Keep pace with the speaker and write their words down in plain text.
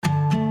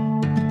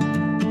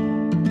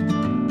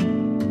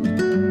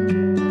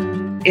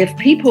If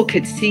people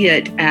could see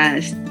it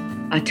as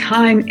a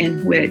time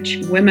in which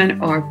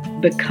women are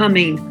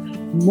becoming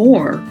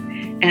more,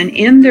 and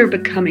in their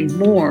becoming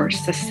more,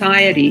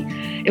 society,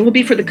 it will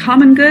be for the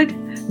common good,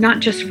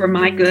 not just for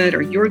my good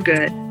or your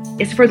good.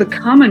 It's for the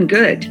common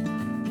good.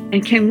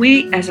 And can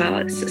we, as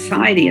a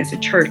society, as a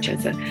church,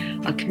 as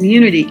a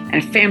community,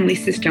 a family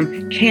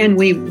system, can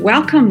we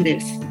welcome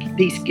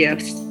these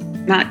gifts,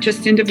 not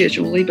just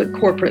individually, but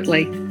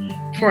corporately,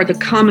 for the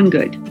common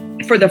good,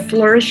 for the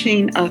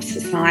flourishing of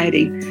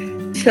society,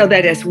 so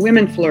that as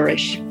women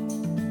flourish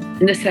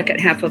in the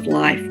second half of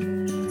life,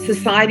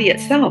 society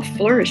itself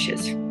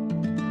flourishes.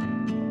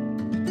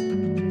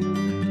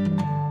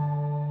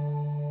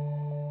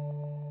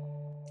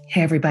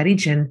 Hey, everybody.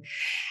 Jen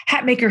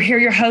Hatmaker here,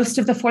 your host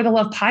of the For the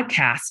Love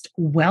podcast.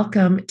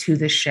 Welcome to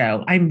the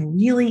show. I'm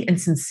really and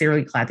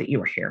sincerely glad that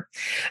you are here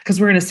because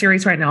we're in a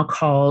series right now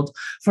called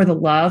For the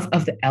Love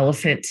of the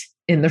Elephant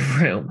in the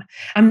Room.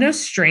 I'm no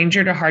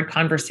stranger to hard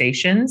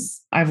conversations.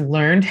 I've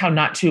learned how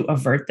not to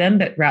avert them,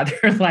 but rather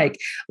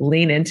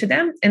lean into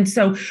them. And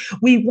so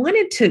we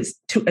wanted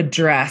to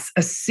address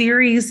a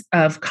series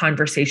of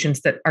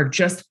conversations that are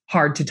just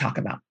hard to talk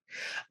about.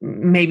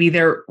 Maybe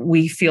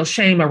we feel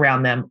shame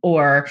around them,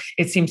 or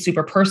it seems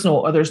super personal,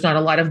 or there's not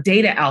a lot of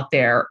data out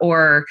there,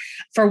 or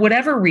for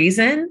whatever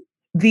reason,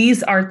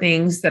 these are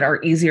things that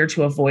are easier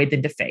to avoid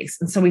than to face.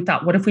 And so we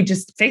thought, what if we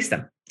just face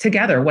them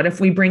together? What if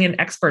we bring in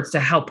experts to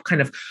help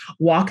kind of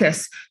walk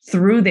us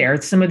through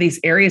some of these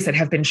areas that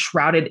have been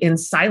shrouded in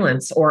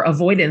silence or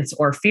avoidance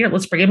or fear?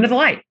 Let's bring them to the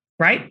light.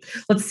 Right?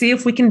 Let's see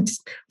if we can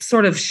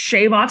sort of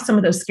shave off some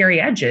of those scary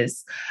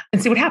edges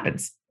and see what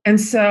happens. And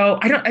so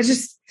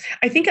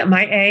I think at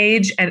my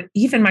age and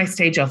even my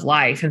stage of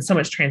life and so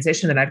much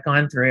transition that I've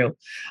gone through,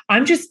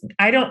 I'm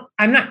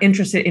not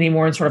interested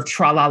anymore in sort of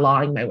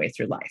tra-la-laing my way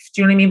through life.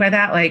 Do you know what I mean by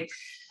that?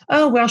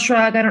 Oh, well,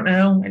 shrug. I don't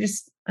know.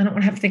 I don't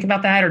want to have to think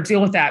about that or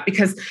deal with that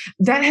because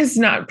that has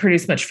not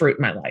produced much fruit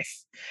in my life.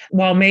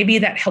 While maybe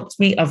that helped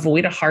me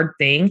avoid a hard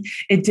thing,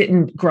 it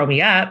didn't grow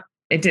me up.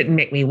 It didn't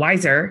make me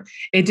wiser.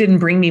 It didn't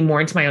bring me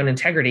more into my own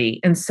integrity.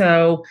 And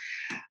so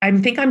I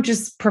think I'm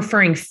just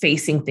preferring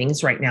facing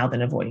things right now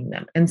than avoiding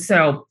them. And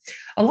so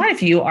a lot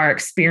of you are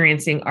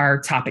experiencing our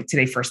topic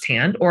today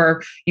firsthand,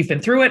 or you've been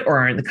through it or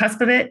are in the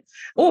cusp of it,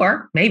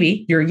 or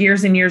maybe you're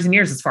years and years and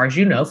years, as far as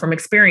you know, from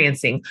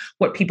experiencing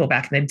what people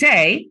back in the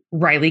day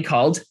rightly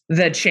called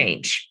the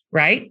change,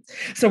 right?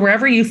 So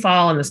wherever you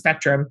fall on the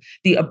spectrum,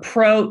 the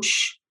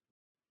approach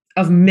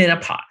of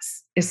menopause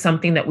is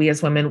something that we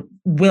as women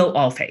will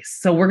all face.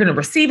 So we're going to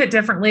receive it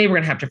differently. We're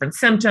going to have different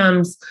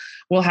symptoms.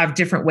 We'll have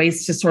different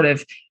ways to sort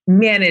of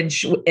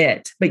manage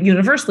it. But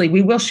universally,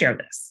 we will share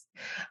this.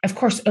 Of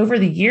course, over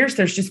the years,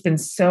 there's just been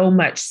so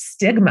much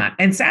stigma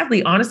and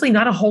sadly, honestly,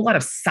 not a whole lot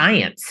of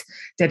science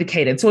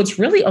dedicated. So it's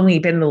really only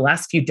been in the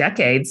last few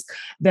decades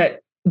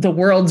that the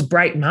world's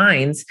bright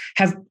minds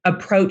have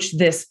approached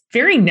this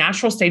very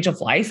natural stage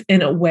of life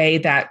in a way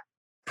that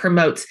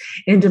promotes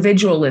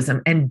individualism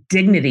and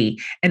dignity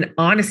and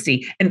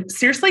honesty and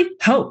seriously,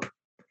 hope.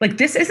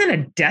 This isn't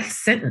a death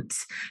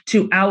sentence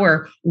to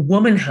our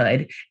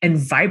womanhood and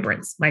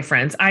vibrance, my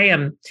friends. I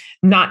am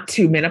not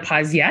to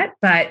menopause yet,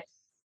 but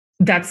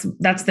that's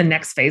the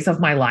next phase of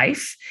my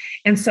life.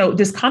 And so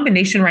this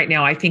combination right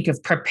now, I think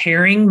of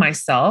preparing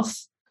myself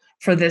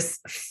for this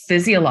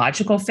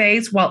physiological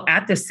phase while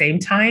at the same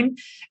time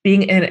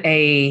being in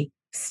a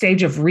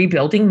stage of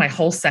rebuilding my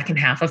whole second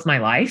half of my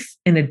life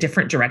in a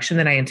different direction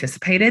than I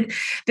anticipated.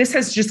 This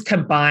has just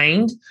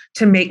combined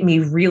to make me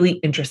really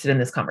interested in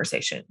this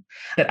conversation,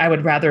 that I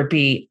would rather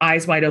be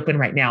eyes wide open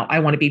right now. I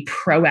want to be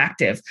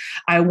proactive.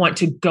 I want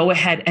to go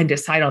ahead and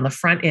decide on the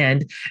front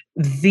end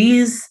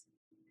these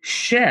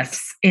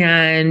shifts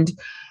and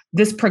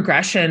this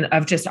progression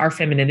of just our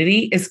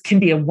femininity can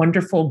be a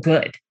wonderful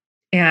good.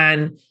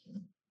 And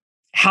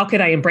how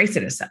could I embrace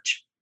it as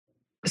such?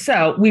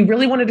 So we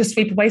really wanted to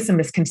sweep away some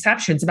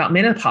misconceptions about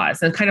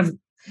menopause and kind of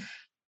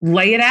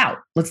lay it out.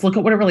 Let's look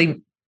at what it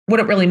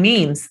really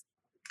means,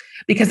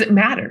 because it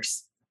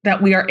matters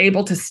that we are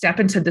able to step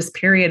into this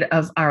period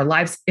of our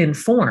lives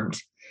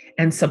informed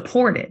and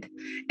supported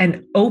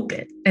and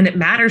open. And it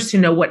matters to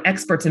know what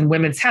experts in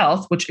women's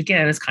health, which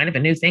again is kind of a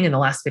new thing in the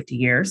last 50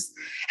 years,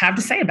 have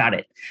to say about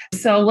it.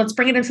 So let's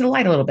bring it into the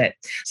light a little bit.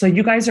 So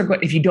you guys are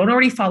good. If you don't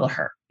already follow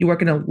her, you are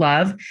going to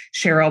love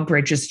Cheryl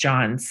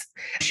Bridges-Johns.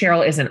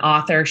 Cheryl is an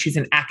author. She's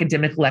an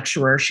academic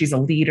lecturer. She's a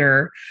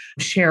leader.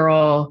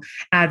 Cheryl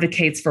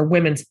advocates for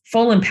women's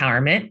full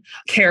empowerment,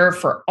 care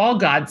for all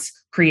God's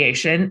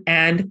creation,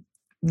 and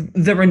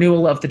the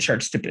renewal of the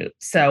church to boot.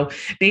 So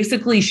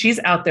basically, she's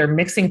out there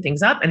mixing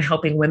things up and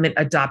helping women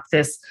adopt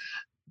this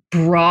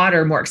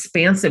broader, more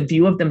expansive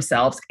view of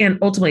themselves and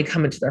ultimately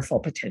come into their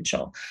full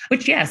potential,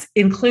 which, yes,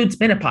 includes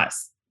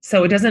menopause.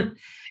 So it doesn't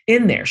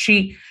end there.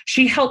 She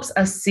helps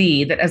us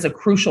see that as a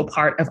crucial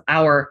part of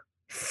our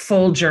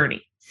full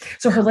journey.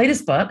 So her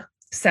latest book,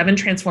 7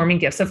 Transforming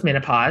Gifts of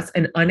Menopause,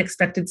 An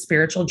Unexpected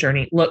Spiritual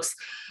Journey, looks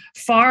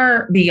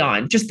far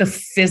beyond just the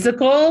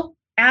physical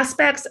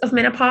aspects of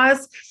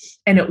menopause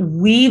and it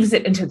weaves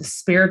it into the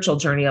spiritual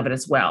journey of it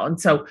as well. And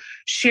so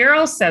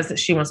Cheryl says that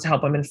she wants to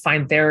help women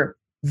find their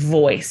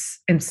voice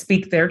and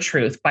speak their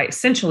truth by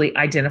essentially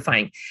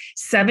identifying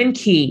 7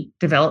 key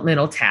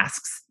developmental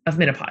tasks of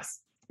menopause.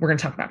 We're going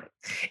to talk about it.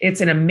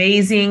 It's an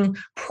amazing,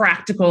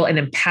 practical, and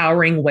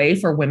empowering way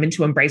for women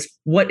to embrace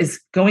what is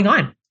going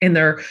on in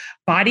their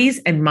bodies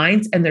and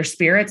minds and their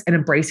spirits and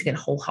embracing it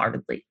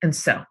wholeheartedly. And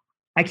so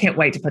I can't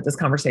wait to put this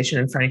conversation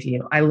in front of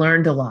you. I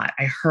learned a lot.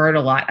 I heard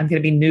a lot. I'm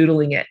going to be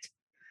noodling it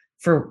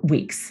for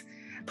weeks.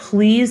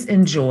 Please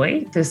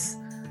enjoy this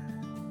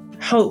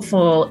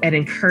hopeful and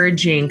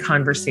encouraging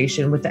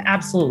conversation with the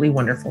absolutely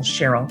wonderful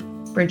Cheryl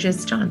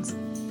Bridges-Johns.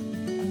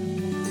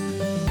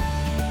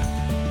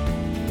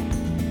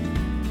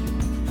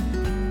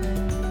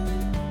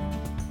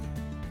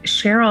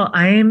 Cheryl,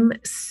 I'm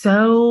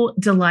so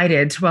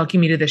delighted to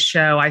welcome you to the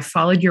show. I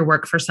followed your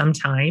work for some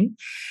time,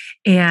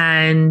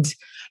 and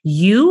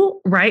you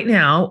right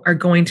now are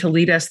going to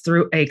lead us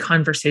through a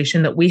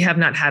conversation that we have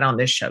not had on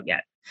this show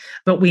yet,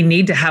 but we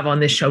need to have on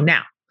this show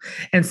now.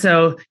 And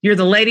so you're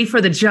the lady for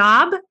the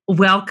job.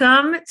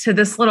 Welcome to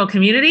this little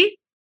community.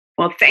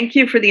 Well, thank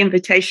you for the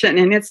invitation,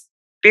 and it's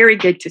very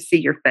good to see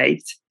your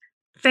face.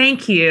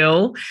 Thank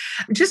you.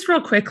 Just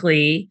real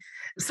quickly,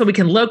 so we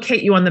can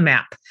locate you on the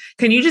map,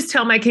 can you just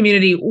tell my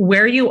community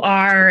where you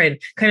are and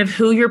kind of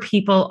who your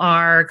people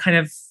are, kind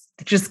of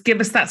just give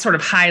us that sort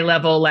of high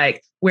level,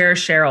 like where's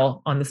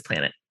Cheryl on this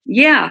planet?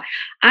 Yeah,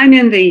 I'm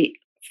in the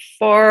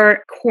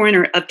far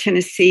corner of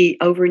Tennessee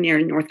over near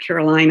North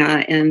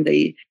Carolina in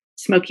the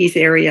Smokies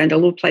area, and a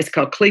little place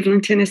called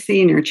Cleveland,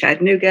 Tennessee, near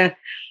Chattanooga.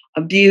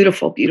 A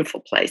beautiful, beautiful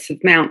place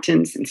with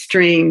mountains and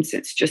streams.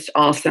 It's just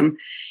awesome.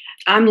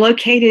 I'm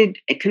located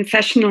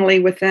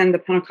confessionally within the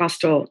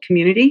Pentecostal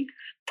community,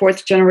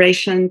 4th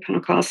generation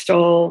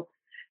Pentecostal.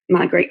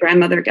 My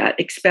great-grandmother got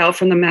expelled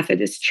from the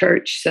Methodist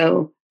Church,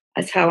 so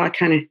that's how I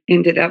kind of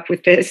ended up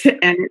with this.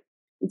 And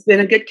it's been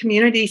a good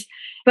community.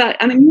 But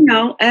I mean,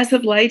 as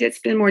of late, it's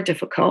been more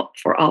difficult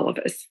for all of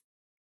us.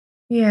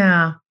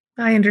 Yeah,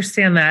 I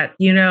understand that.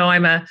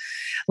 I'm a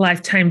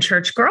lifetime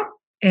church girl.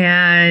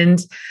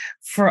 And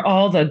for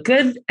all the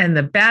good and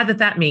the bad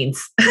that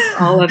means.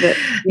 All of it.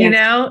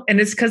 Yes. And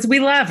it's because we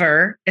love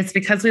her. It's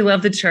because we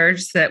love the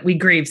church that we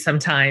grieve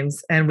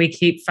sometimes, and we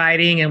keep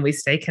fighting and we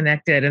stay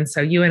connected. And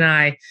so you and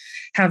I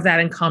have that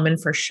in common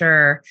for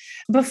sure.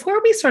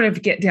 Before we sort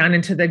of get down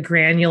into the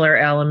granular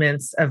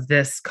elements of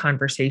this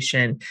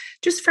conversation,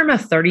 just from a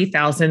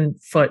 30,000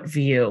 foot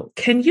view,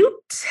 can you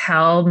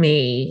tell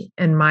me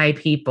and my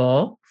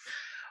people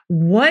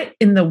what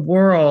in the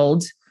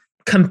world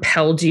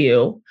compelled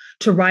you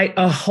to write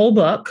a whole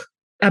book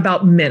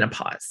about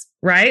menopause,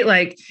 right?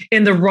 Like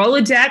in the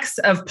Rolodex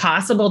of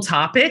possible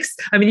topics.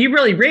 I mean, you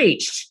really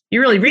reached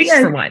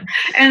for one.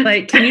 And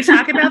like, can you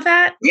talk about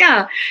that?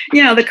 Yeah.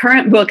 The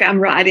current book I'm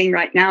writing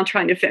right now,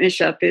 trying to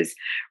finish up, is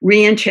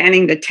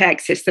Re-Enchanting the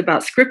Text. It's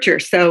about scripture.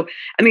 So,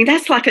 I mean,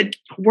 that's like a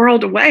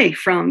world away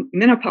from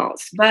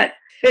menopause, but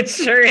it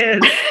sure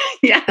is.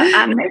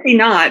 Yeah, maybe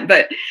not,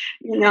 but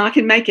I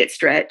can make it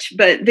stretch.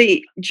 But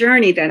the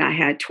journey that I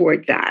had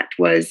toward that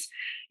was,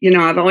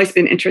 I've always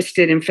been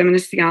interested in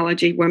feminist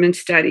theology, women's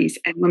studies,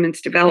 and women's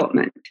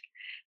development.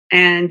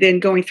 And then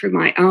going through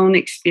my own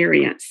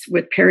experience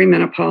with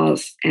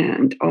perimenopause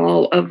and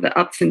all of the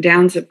ups and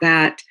downs of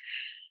that,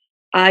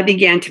 I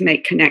began to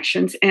make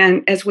connections.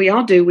 And as we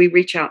all do, we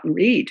reach out and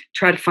read,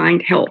 try to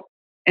find help.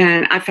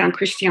 And I found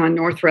Christiane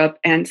Northrup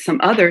and some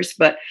others.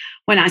 But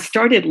when I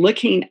started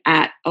looking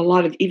at a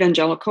lot of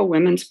evangelical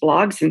women's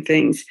blogs and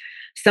things,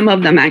 some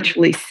of them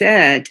actually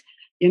said,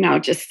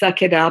 just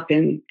suck it up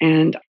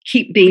and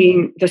keep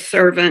being the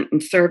servant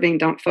and serving.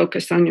 Don't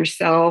focus on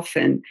yourself.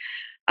 And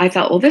I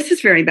thought, well, this is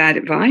very bad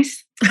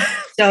advice.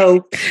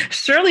 So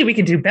surely we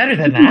can do better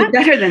than that.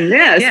 Better than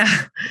this. Yeah.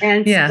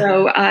 And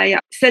so I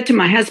said to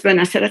my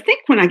husband, I said, I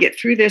think when I get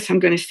through this, I'm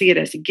going to see it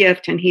as a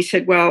gift. And he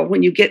said, well,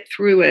 when you get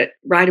through it,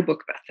 write a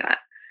book about that.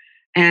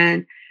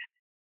 And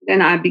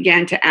then I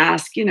began to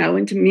ask,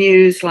 and to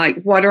muse,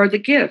 like, what are the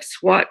gifts?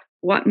 What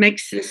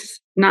makes this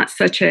not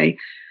such a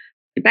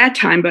bad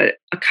time, but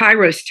a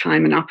Kairos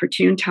time, an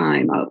opportune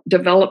time,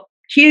 a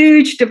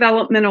huge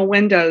developmental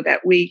window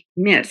that we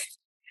missed.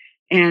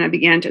 And I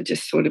began to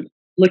just sort of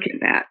look at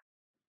that.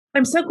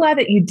 I'm so glad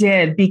that you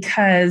did,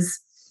 because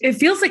it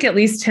feels like, at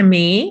least to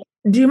me,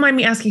 do you mind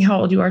me asking how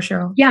old you are,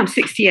 Cheryl? Yeah, I'm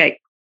 68.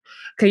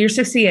 Okay, you're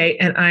 68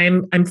 and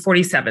I'm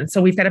 47.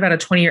 So we've got about a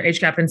 20-year age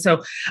gap. And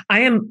so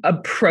I am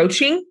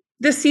approaching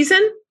this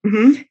season.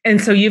 Mm-hmm.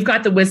 And so you've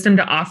got the wisdom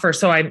to offer.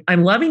 So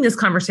I'm loving this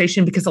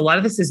conversation because a lot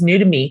of this is new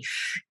to me.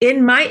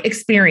 In my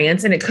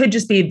experience, and it could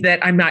just be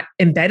that I'm not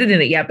embedded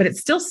in it yet, but it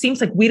still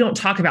seems like we don't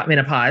talk about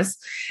menopause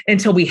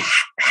until we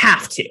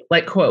have to,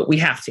 like, quote, we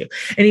have to.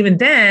 And even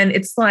then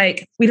it's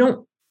like, we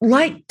don't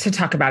like to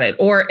talk about it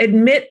or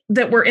admit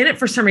that we're in it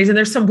for some reason.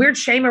 There's some weird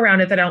shame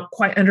around it that I don't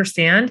quite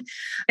understand.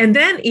 And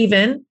then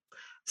even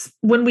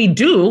when we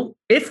do,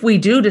 if we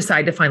do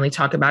decide to finally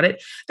talk about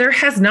it, there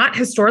has not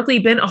historically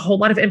been a whole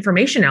lot of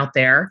information out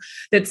there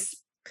that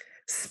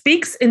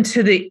speaks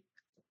into the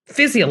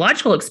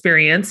physiological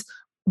experience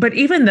but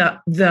even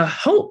the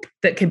hope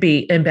that can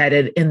be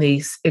embedded in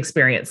these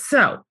experience.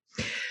 So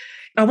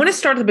I want to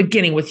start at the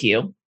beginning with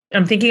you.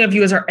 I'm thinking of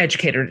you as our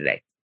educator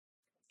today.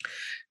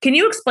 Can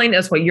you explain to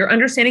us what your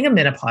understanding of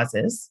menopause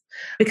is?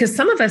 Because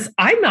some of us,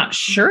 I'm not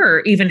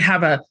sure, even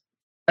have a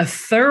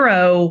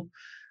thorough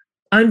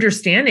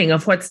understanding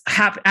of what's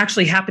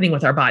actually happening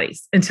with our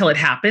bodies until it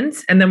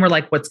happens. And then we're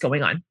like, what's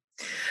going on?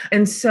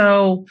 And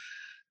so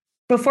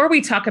before we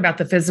talk about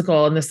the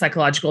physical and the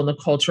psychological and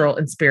the cultural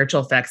and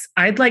spiritual effects,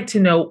 I'd like to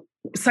know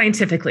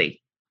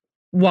scientifically,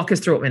 walk us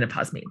through what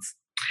menopause means.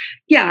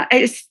 Yeah,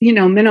 it's,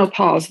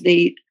 menopause,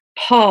 the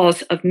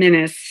pause of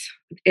menace.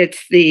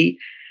 It's the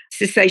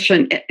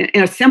cessation.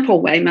 In a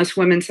simple way, most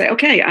women say,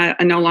 okay,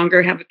 I no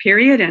longer have a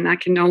period and I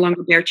can no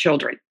longer bear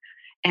children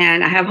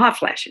and I have hot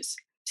flashes.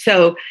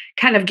 So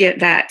kind of get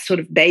that sort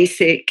of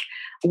basic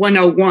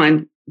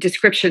 101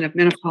 description of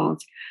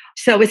menopause.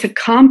 So it's a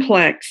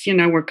complex,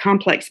 we're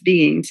complex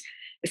beings.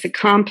 It's a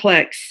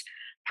complex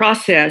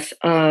process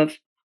of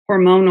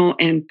hormonal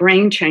and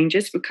brain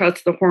changes,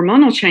 because the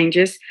hormonal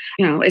changes,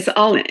 it's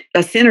all a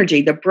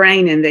synergy. The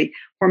brain and the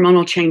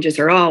hormonal changes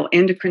are all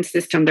endocrine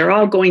system. They're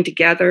all going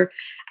together.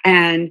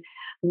 And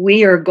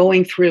we are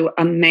going through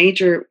a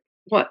major,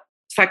 what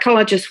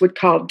psychologists would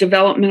call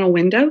developmental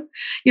window.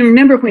 You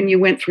remember when you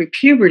went through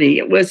puberty,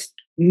 it was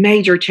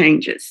major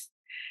changes.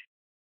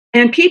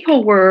 And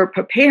people were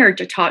prepared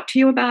to talk to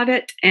you about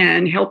it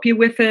and help you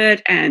with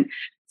it and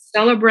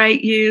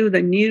celebrate you,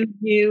 the new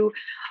you.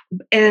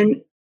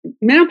 And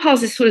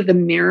menopause is sort of the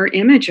mirror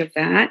image of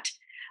that.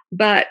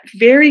 But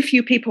very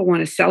few people want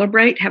to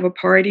celebrate, have a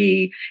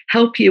party,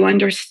 help you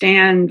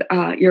understand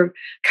you're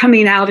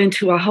coming out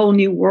into a whole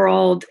new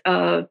world.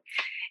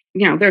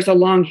 There's a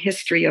long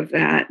history of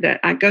that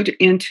I go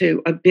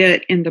into a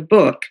bit in the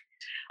book.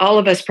 All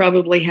of us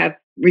probably have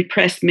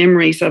repressed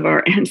memories of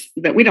our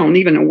that we don't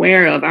even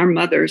aware of. Our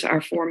mothers,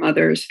 our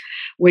foremothers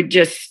would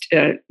just,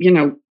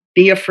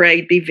 be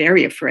afraid, be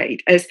very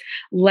afraid. As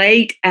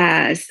late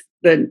as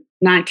the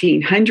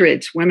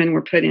 1900s, women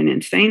were put in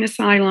insane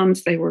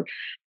asylums. They were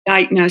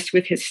diagnosed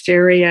with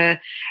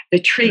hysteria. The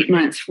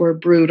treatments were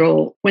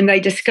brutal. When they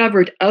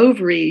discovered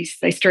ovaries,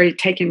 they started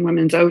taking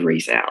women's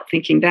ovaries out,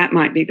 thinking that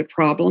might be the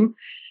problem.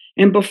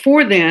 And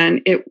before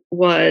then, it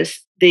was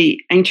the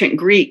ancient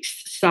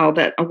Greeks saw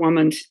that a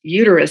woman's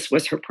uterus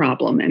was her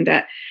problem, and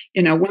that,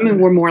 women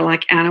were more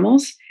like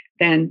animals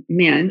than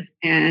men.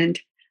 And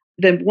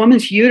the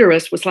woman's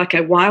uterus was like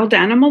a wild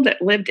animal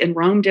that lived and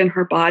roamed in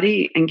her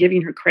body and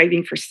giving her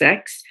craving for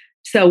sex.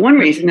 So one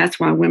reason that's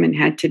why women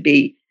had to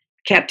be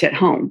kept at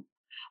home.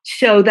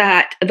 So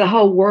that the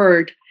whole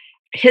word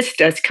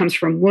hystos comes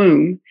from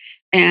womb.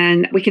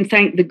 And we can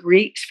thank the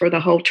Greeks for the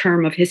whole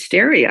term of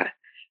hysteria.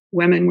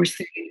 Women were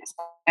seen as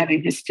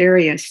having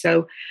hysteria.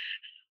 So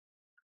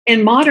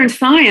in modern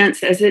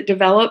science, as it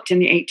developed in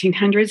the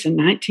 1800s and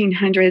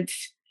 1900s,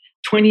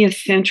 20th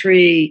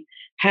century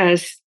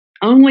has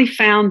only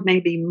found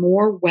maybe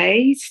more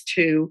ways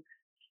to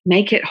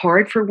make it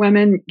hard for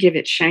women, give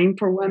it shame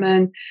for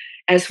women.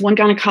 As one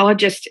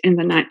gynecologist in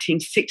the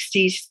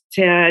 1960s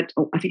said,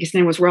 I think his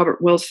name was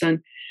Robert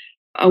Wilson,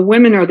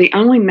 women are the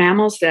only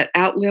mammals that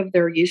outlive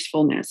their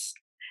usefulness.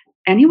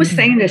 And he was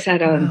saying this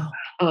at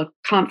a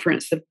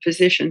conference of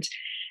physicians.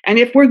 And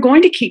if we're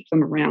going to keep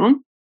them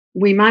around,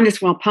 we might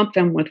as well pump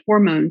them with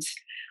hormones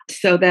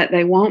so that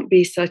they won't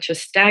be such a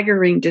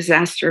staggering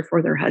disaster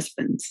for their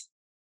husbands.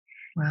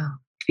 Wow.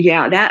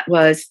 Yeah, that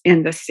was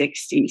in the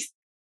 60s.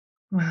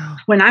 Wow.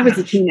 When I was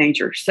a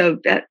teenager. So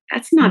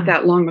that's not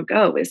that long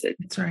ago, is it?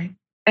 That's right.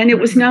 And it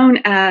was known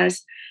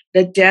as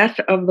the death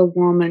of the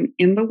woman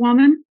in the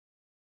woman.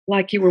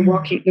 Like you were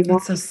walking.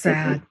 It's so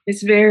sad.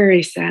 It's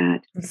very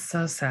sad. It's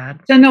so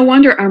sad. So no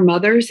wonder our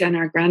mothers and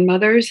our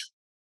grandmothers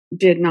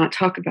did not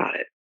talk about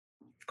it.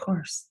 Of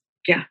course.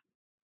 Yeah.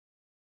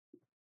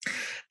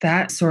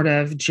 That sort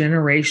of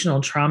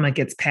generational trauma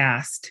gets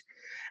passed,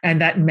 and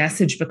that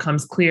message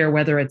becomes clear,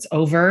 whether it's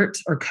overt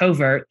or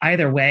covert.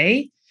 Either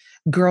way,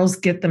 girls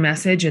get the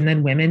message and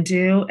then women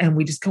do, and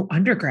we just go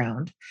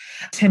underground.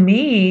 To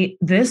me,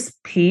 this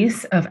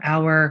piece of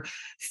our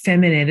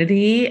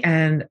femininity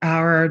and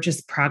our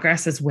just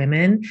progress as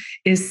women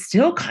is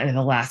still kind of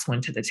the last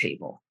one to the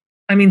table.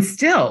 I mean,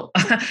 still,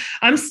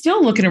 I'm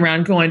still looking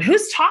around going,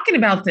 who's talking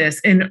about this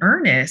in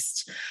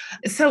earnest?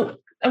 So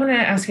I want to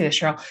ask you this,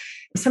 Cheryl.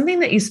 Something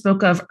that you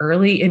spoke of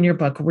early in your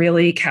book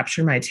really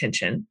captured my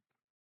attention.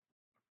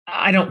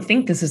 I don't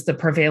think this is the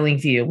prevailing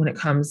view when it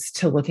comes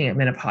to looking at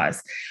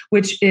menopause,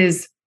 which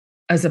is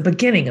as a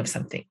beginning of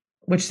something,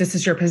 which this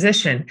is your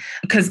position,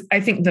 because I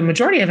think the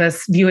majority of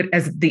us view it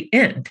as the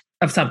end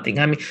of something.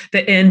 I mean,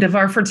 the end of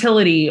our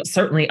fertility,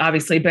 certainly,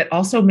 obviously, but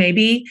also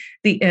maybe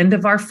the end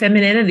of our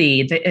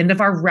femininity, the end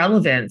of our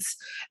relevance,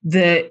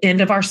 the end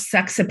of our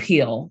sex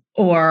appeal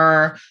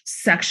or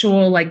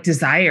sexual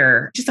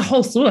desire, just a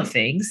whole slew of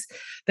things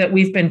that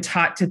we've been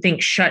taught to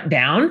think shut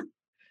down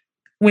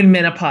when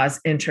menopause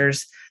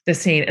enters the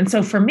scene. And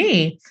so for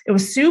me, it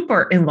was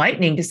super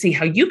enlightening to see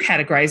how you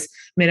categorize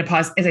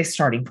menopause as a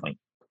starting point.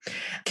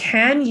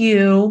 Can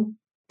you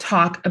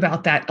talk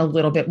about that a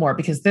little bit more?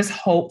 Because this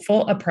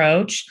hopeful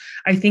approach,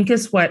 I think,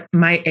 is what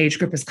my age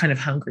group is kind of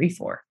hungry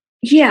for.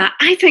 Yeah,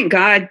 I think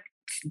God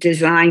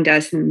designed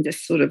us in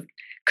this sort of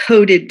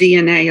coded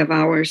DNA of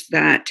ours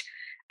that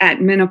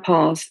at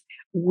menopause,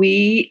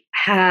 we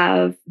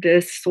have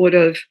this sort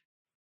of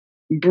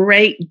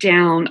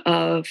breakdown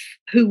of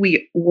who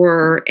we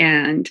were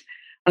and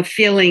a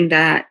feeling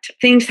that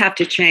things have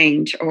to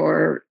change,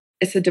 or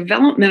it's a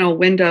developmental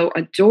window,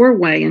 a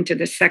doorway into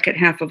the second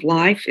half of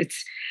life.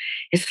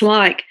 It's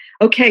like,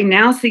 okay,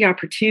 now's the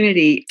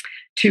opportunity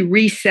to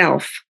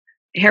re-self.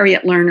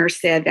 Harriet Lerner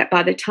said that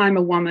by the time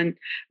a woman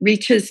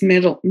reaches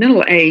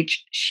middle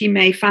age, she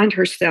may find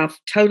herself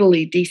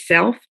totally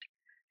deselfed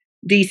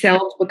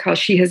because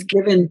she has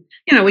given,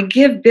 we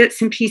give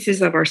bits and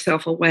pieces of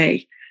ourself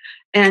away.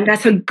 And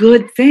that's a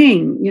good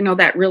thing,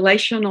 that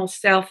relational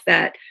self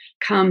that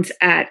comes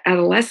at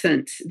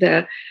adolescence.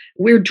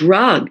 We're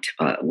drugged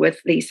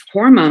with these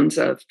hormones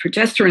of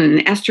progesterone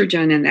and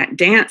estrogen and that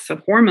dance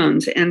of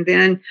hormones, and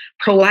then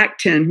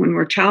prolactin when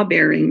we're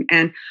childbearing.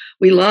 And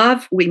we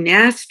love, we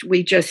nest,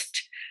 we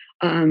just,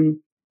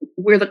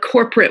 we're the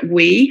corporate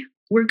we.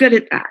 We're good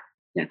at that.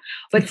 Yeah.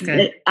 But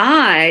the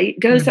I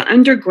goes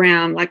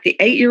underground, like the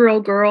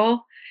 8-year-old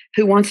girl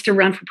who wants to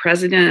run for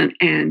president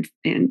and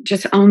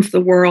just owns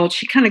the world.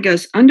 She kind of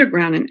goes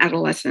underground in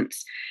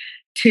adolescence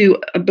to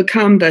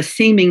become the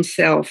seeming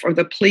self or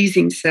the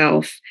pleasing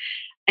self.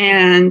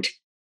 And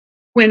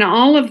when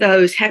all of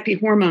those happy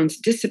hormones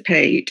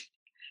dissipate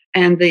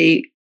and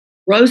the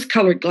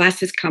rose-colored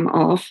glasses come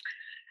off,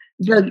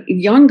 the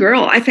young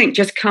girl, I think,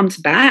 just comes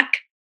back,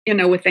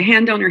 with the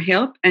hand on her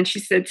hip. And she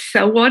said,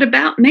 so what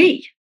about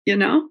me?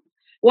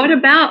 What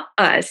about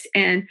us?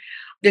 And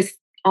this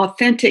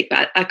authentic,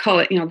 I call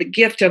it, the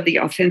gift of the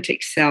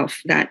authentic self,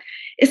 that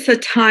it's a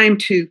time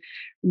to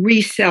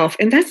re-self.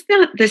 And that's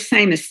not the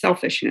same as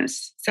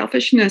selfishness.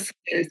 Selfishness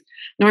is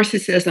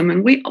narcissism,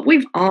 and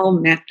we've all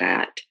met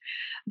that.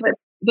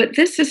 But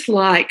this is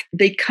like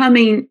the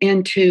coming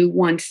into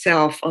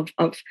oneself of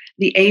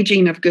the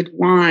aging of good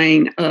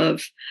wine,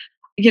 of,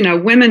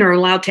 women are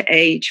allowed to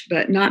age,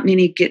 but not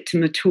many get to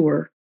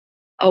mature.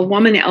 A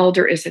woman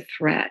elder is a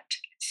threat.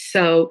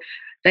 So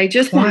they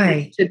just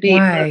want to be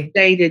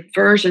updated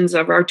versions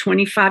of our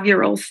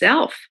 25-year-old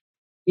self,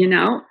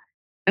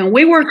 and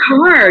we work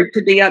hard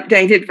to be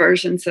updated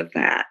versions of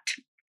that.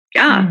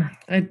 Yeah.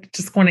 I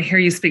just want to hear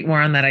you speak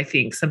more on that. I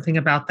think something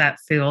about that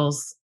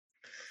feels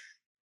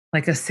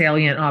like a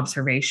salient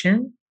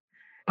observation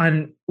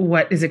on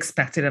what is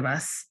expected of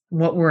us,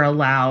 what we're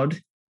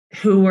allowed,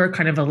 who we're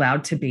kind of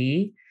allowed to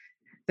be,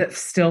 that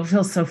still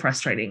feels so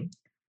frustrating.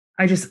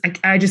 I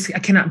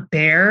cannot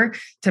bear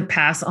to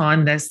pass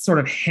on this sort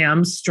of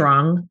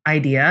hamstrung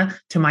idea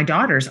to my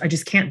daughters. I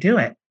just can't do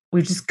it.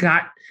 It's just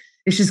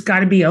got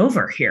to be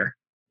over here.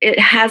 It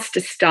has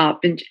to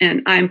stop.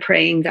 And I'm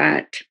praying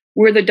that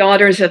we're the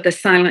daughters of the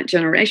silent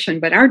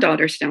generation, but our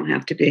daughters don't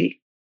have to be.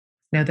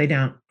 No, they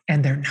don't.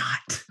 And they're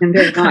not. And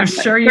they're not. I'm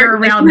sure you're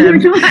around them.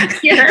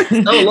 Yes.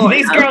 Oh, Lord,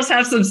 these girls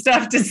have some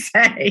stuff to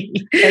say.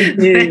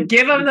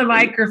 Give them the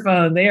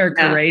microphone. They are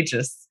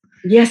courageous.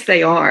 Yes,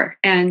 they are.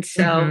 And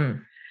so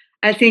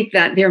I think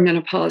that their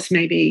menopause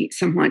may be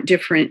somewhat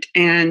different.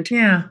 And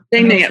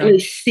they may at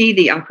least see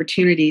the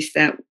opportunities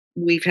that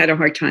we've had a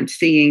hard time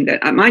seeing,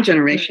 that my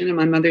generation and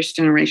my mother's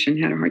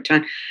generation had a hard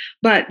time.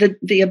 But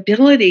the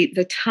ability,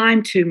 the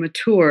time to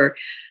mature,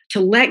 to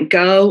let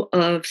go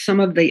of some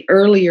of the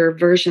earlier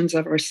versions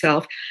of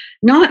ourselves,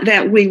 not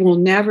that we will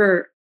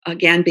never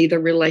again be the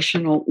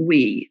relational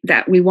we,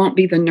 that we won't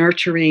be the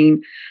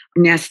nurturing,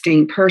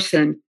 nesting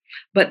person,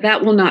 but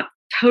that will not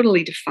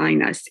totally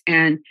define us,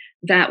 and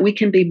that we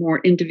can be more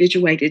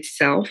individuated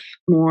self,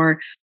 more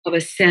of a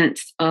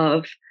sense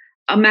of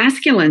a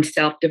masculine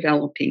self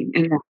developing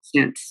in that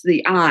sense,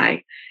 the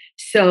I.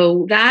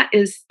 So that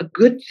is a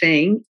good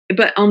thing.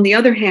 But on the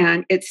other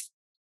hand, it's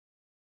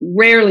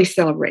rarely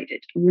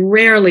celebrated,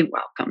 rarely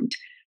welcomed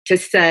to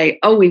say,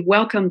 oh, we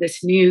welcome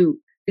this new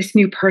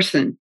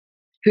person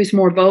who's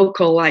more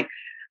vocal, like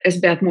as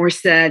Beth Moore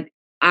said,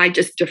 I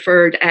just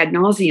deferred ad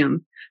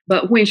nauseum.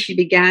 But when she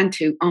began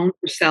to own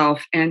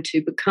herself and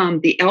to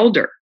become the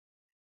elder,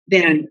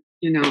 then,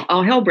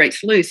 all hell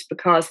breaks loose,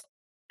 because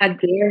how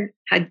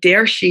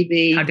dare she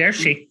be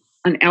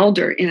an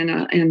elder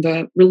in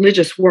the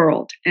religious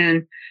world.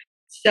 And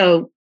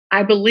so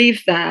I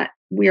believe that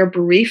we are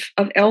bereaved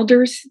of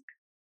elders,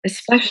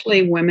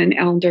 especially women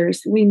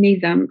elders. We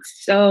need them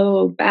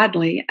so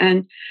badly.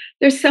 And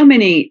there's so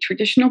many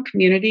traditional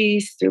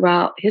communities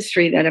throughout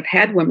history that have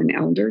had women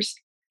elders.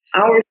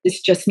 Ours is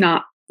just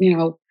not,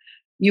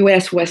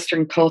 U.S.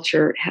 Western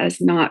culture has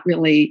not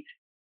really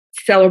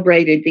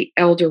celebrated the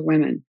elder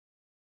women.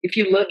 If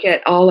you look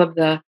at all of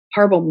the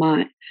horrible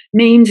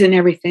memes and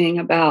everything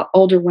about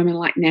older women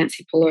like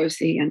Nancy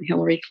Pelosi and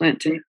Hillary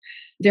Clinton,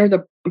 they're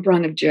the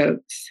brunt of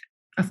jokes.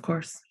 Of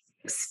course.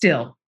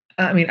 Still,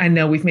 I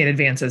know we've made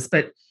advances,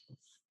 but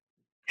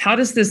how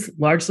does this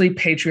largely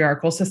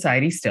patriarchal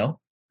society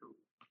still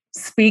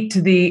speak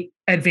to the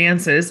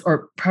advances,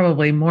 or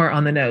probably more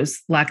on the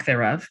nose, lack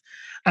thereof,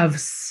 of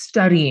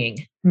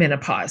studying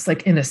menopause,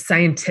 like in a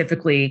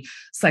scientifically,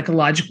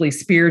 psychologically,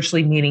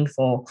 spiritually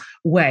meaningful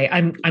way.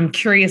 I'm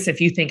curious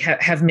if you think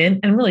have men,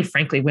 and really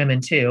frankly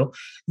women too,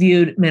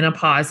 viewed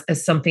menopause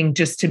as something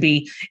just to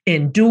be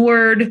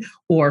endured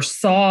or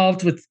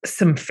solved with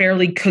some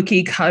fairly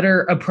cookie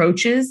cutter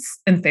approaches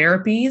and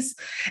therapies.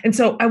 And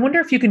so I wonder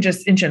if you can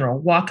just in general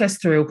walk us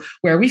through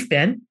where we've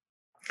been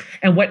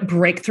and what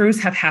breakthroughs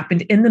have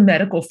happened in the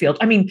medical field.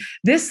 I mean,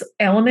 this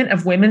element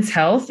of women's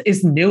health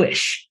is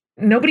newish.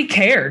 Nobody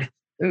cared.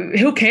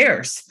 Who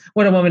cares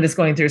what a woman is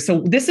going through?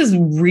 So this is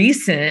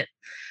recent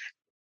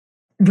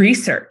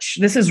research.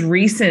 This is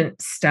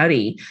recent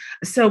study.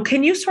 So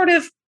can you sort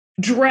of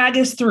drag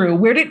us through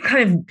where did it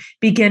kind of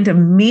begin to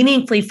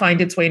meaningfully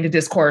find its way into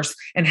discourse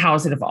and how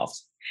has it evolved?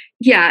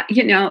 Yeah,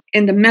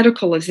 in the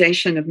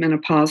medicalization of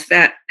menopause,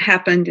 that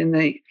happened in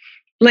the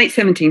late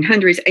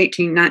 1700s,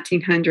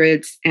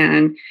 1900s,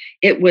 and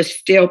it was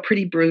still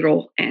pretty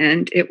brutal,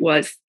 and it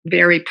was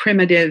very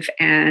primitive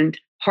and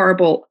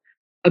horrible,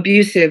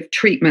 abusive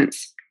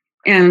treatments.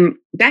 And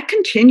that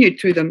continued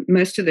through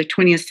most of the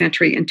 20th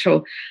century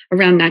until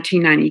around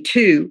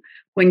 1992,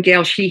 when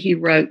Gail Sheehy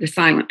wrote The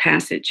Silent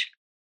Passage.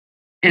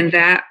 And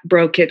that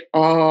broke it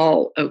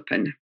all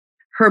open.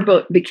 Her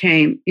book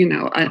became,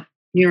 a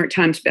New York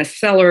Times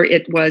bestseller.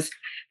 It was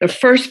the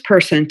first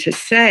person to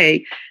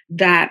say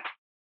that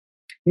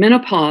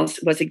menopause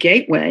was a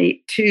gateway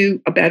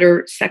to a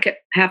better second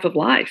half of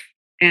life.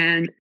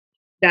 And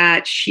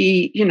that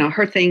she,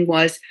 her thing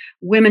was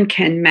women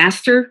can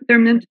master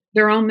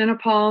their own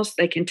menopause.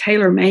 They can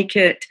tailor make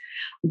it.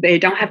 They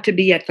don't have to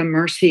be at the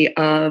mercy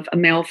of a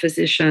male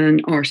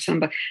physician or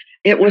somebody.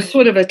 It was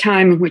sort of a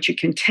time in which you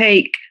can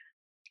take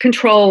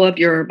control of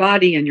your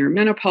body and your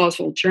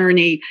menopausal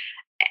journey.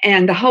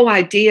 And the whole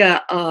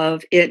idea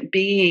of it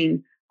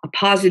being a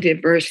positive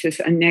versus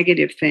a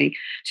negative thing.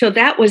 So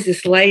that was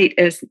as late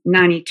as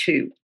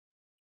 92.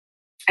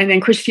 And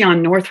then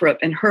Christiane Northrup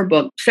in her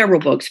book,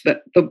 several books,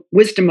 but The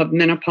Wisdom of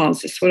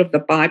Menopause is sort of the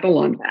Bible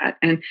on that.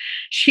 And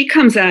she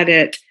comes at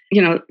it,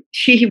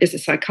 she is a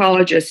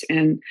psychologist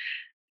and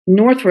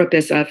Northrup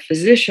is a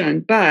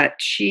physician, but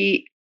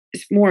she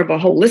is more of a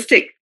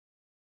holistic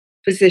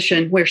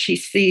physician where she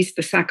sees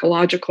the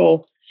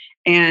psychological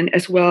and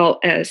as well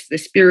as the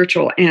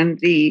spiritual and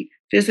the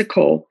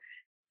physical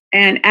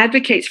and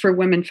advocates for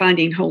women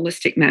finding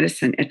holistic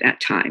medicine at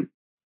that time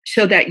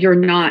so that you're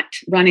not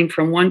running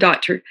from one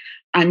doctor.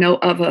 I know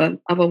of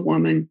a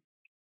woman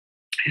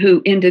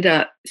who ended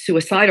up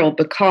suicidal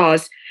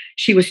because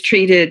she was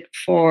treated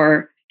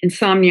for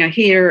insomnia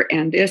here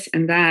and this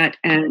and that,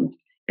 and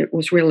it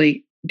was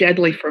really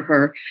deadly for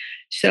her.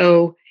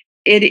 So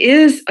it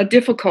is a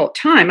difficult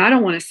time. I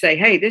don't want to say,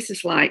 hey, this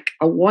is like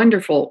a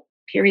wonderful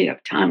period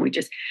of time.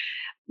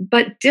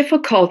 But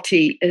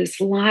difficulty is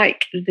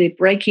like the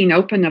breaking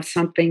open of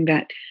something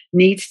that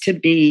needs to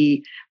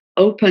be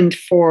opened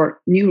for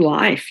new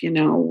life.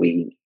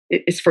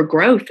 It's for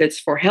growth, it's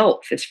for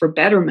health, it's for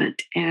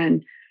betterment.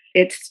 And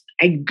it's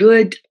a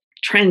good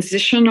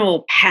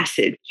transitional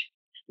passage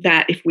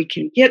that if we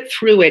can get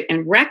through it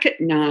and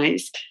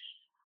recognize,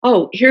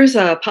 oh, here's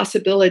a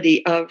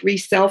possibility of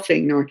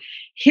reselfing, or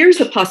here's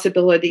a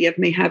possibility of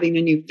me having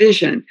a new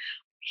vision.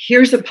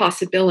 Here's a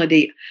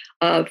possibility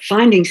of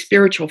finding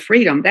spiritual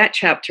freedom. That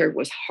chapter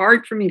was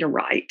hard for me to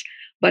write,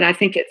 but I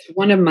think it's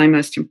one of my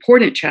most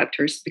important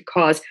chapters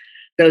because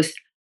those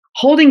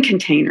holding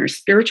containers,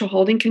 spiritual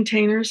holding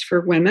containers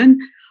for women,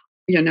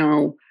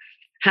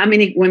 how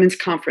many women's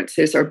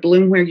conferences are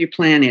bloom where you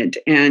planted?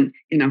 And,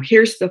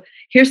 here's the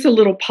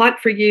little pot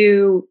for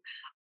you.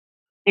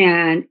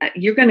 And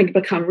you're going to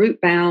become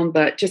root bound,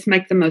 but just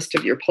make the most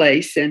of your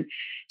place. And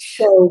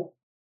so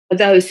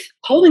those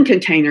holding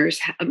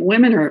containers,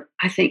 women are,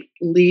 I think,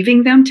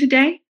 leaving them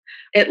today,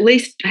 at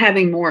least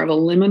having more of a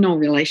liminal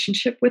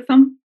relationship with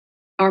them.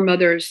 Our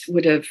mothers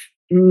would have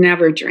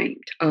never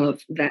dreamed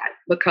of that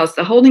because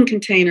the holding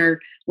container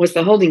was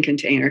the holding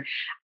container,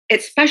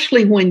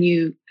 especially when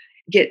you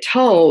get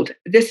told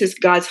this is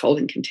God's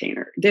holding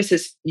container. This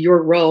is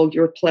your role,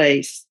 your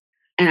place.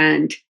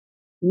 And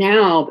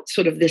now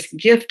sort of this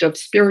gift of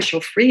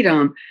spiritual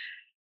freedom,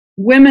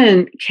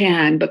 women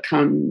can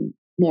become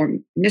more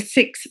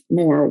mystics,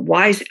 more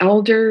wise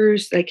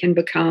elders. They can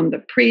become the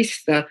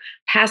priests, the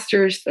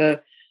pastors,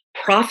 the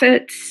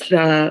prophets,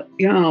 the,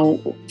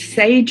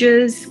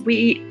 sages.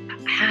 We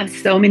have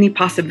so many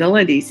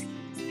possibilities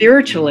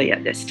spiritually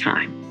at this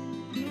time.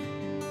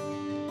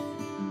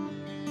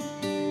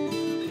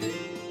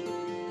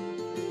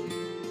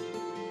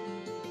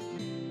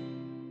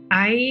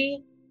 I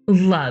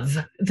love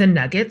the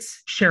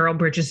nuggets Cheryl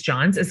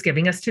Bridges-Johns is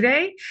giving us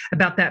today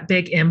about that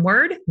big M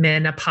word,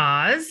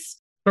 menopause.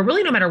 But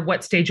really, no matter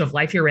what stage of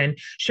life you're in,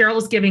 Cheryl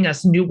is giving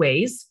us new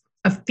ways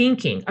of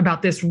thinking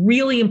about this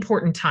really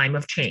important time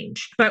of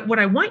change. But what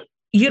I want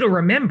you to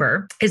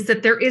remember is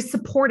that there is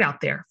support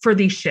out there for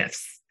these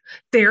shifts.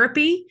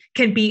 Therapy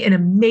can be an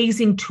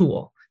amazing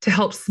tool to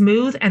help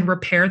smooth and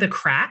repair the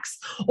cracks,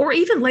 or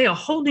even lay a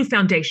whole new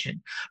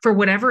foundation for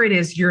whatever it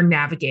is you're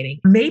navigating.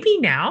 Maybe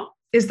now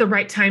is the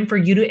right time for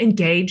you to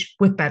engage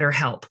with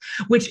BetterHelp,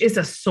 which is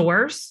a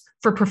source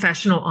for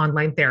professional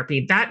online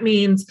therapy. That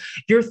means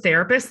your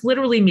therapist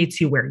literally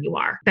meets you where you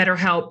are.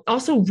 BetterHelp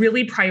also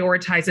really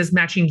prioritizes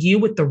matching you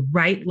with the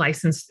right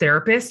licensed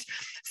therapist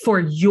for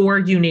your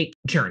unique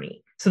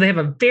journey. So they have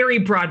a very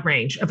broad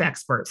range of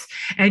experts,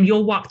 and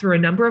you'll walk through a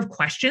number of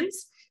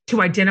questions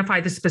to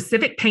identify the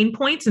specific pain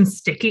points and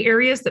sticky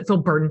areas that feel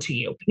burden to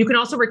you. You can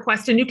also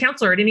request a new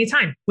counselor at any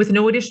time with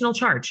no additional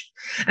charge.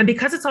 And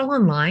because it's all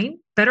online,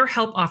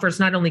 BetterHelp offers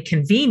not only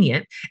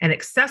convenient and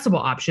accessible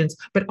options,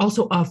 but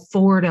also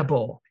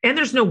affordable. And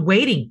there's no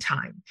waiting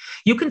time.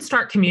 You can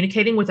start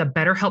communicating with a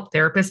BetterHelp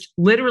therapist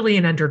literally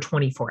in under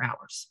 24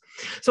 hours.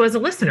 So as a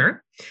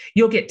listener,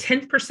 you'll get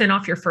 10%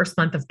 off your first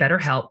month of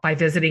BetterHelp by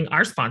visiting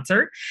our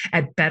sponsor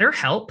at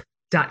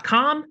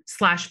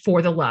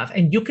BetterHelp.com/forthelove.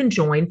 And you can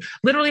join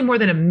literally more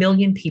than 1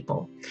 million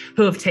people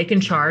who have taken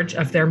charge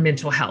of their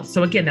mental health.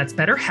 So again, that's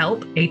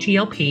BetterHelp,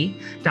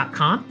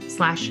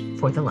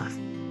 HELP.com/forthelove.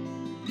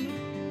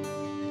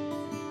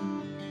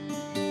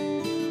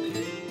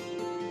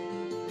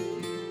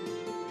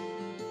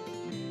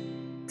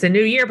 It's a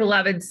new year,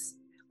 beloveds.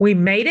 We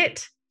made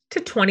it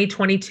to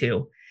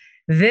 2022.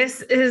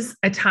 This is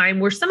a time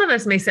where some of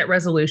us may set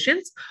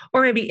resolutions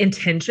or maybe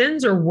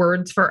intentions or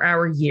words for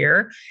our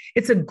year.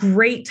 It's a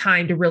great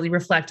time to really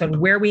reflect on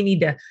where we need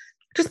to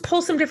just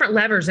pull some different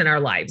levers in our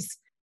lives.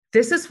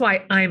 This is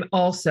why I'm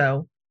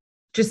also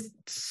just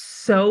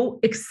so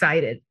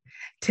excited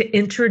to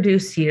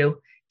introduce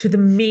you to the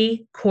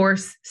Me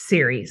Course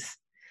series,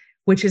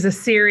 which is a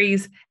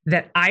series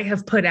that I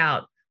have put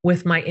out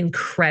with my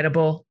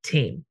incredible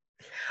team.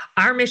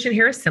 Our mission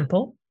here is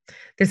simple.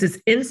 This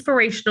is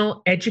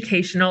inspirational,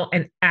 educational,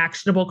 and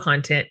actionable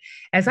content,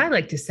 as I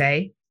like to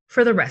say,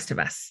 for the rest of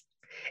us.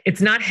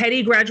 It's not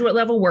heady graduate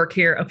level work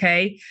here,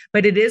 okay?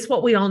 But it is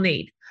what we all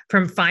need,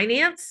 from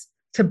finance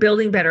to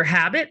building better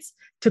habits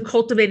to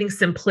cultivating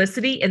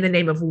simplicity in the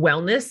name of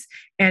wellness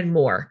and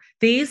more.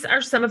 These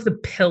are some of the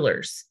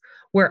pillars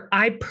where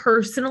I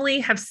personally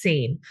have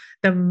seen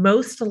the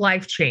most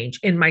life change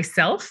in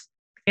myself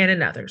and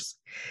in others.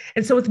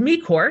 And so with Me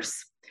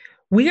Course,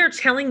 we are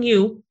telling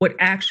you what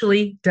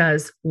actually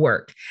does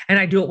work. And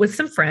I do it with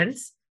some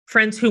friends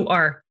who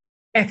are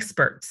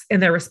experts in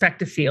their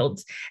respective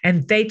fields,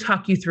 and they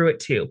talk you through it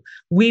too.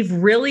 We've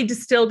really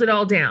distilled it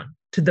all down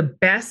to the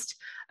best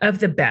of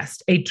the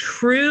best, a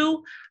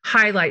true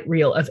highlight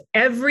reel of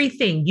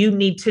everything you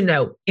need to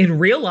know in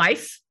real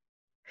life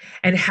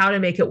and how to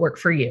make it work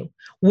for you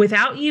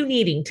without you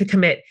needing to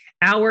commit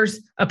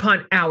hours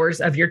upon hours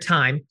of your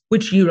time,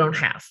 which you don't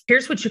have.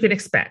 Here's what you can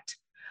expect.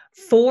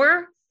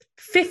 4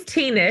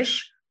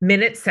 15-ish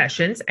minute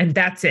sessions, and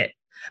that's it.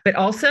 But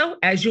also,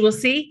 as you will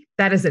see,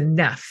 that is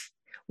enough.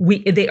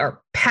 They are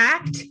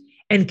packed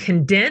and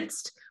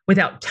condensed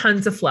without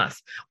tons of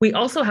fluff. We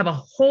also have a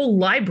whole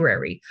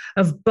library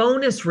of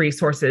bonus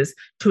resources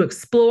to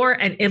explore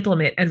and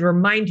implement and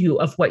remind you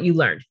of what you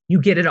learned.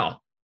 You get it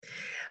all.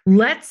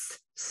 Let's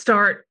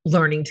start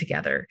learning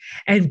together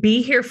and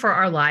be here for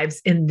our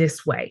lives in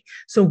this way.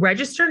 So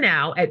register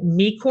now at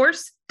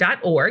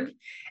mecourse.org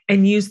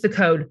and use the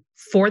code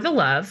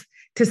FORTHELOVE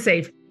to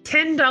save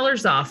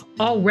 $10 off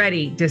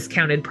already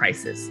discounted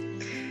prices.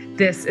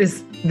 This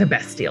is the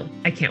best deal.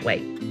 I can't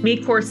wait.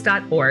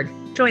 mecourse.org.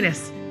 Join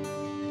us.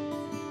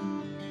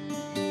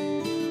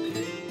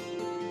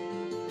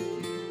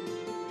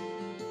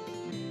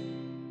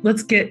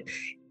 Let's get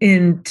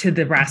into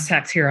the brass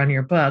tacks here on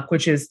your book,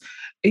 which is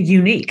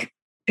unique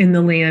in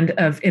the land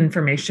of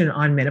information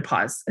on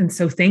menopause. And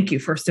so thank you,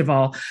 first of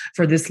all,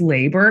 for this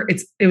labor.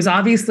 It was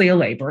obviously a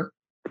labor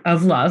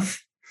of love.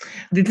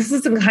 This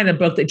is the kind of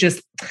book that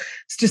just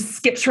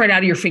skips right out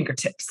of your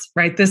fingertips,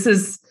 right? This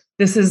is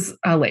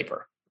a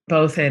labor,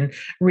 both in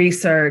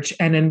research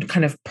and in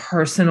kind of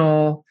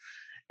personal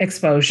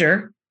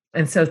exposure.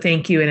 And so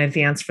thank you in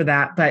advance for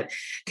that. But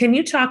can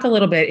you talk a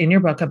little bit in your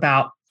book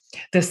about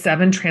the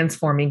 7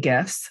 transforming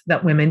gifts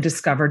that women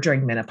discover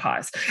during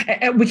menopause?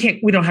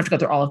 We don't have to go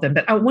through all of them,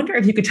 but I wonder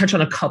if you could touch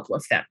on a couple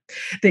of them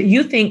that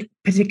you think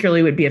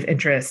particularly would be of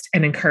interest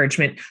and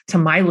encouragement to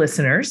my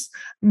listeners,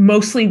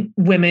 mostly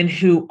women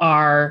who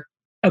are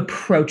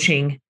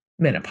approaching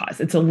menopause.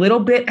 It's a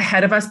little bit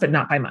ahead of us, but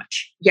not by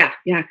much. Yeah.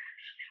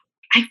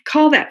 I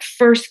call that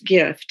first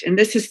gift, and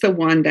this is the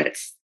one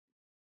that's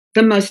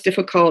the most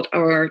difficult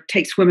or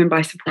takes women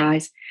by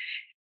surprise.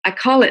 I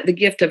call it the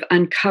gift of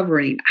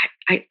uncovering.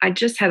 I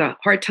just had a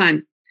hard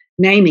time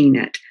naming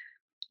it.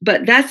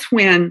 But that's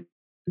when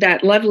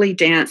that lovely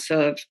dance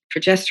of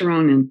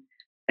progesterone and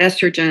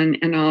estrogen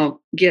and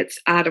all gets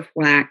out of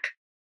whack.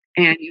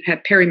 And you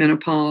have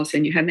perimenopause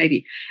and you have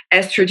maybe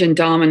estrogen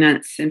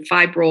dominance and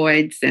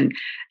fibroids, and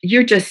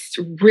you're just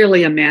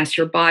really a mess.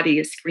 Your body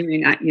is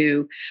screaming at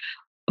you.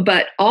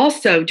 But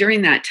also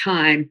during that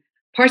time,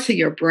 parts of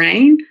your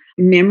brain,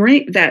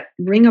 memory, that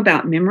ring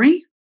about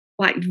memory,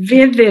 like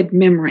vivid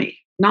memory,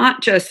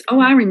 not just, oh,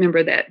 I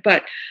remember that,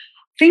 but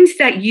things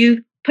that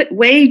you put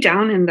way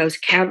down in those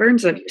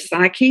caverns of your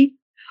psyche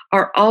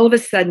are all of a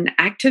sudden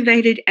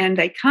activated, and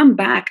they come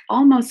back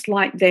almost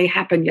like they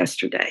happened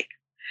yesterday.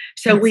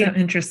 So That's so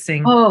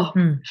interesting.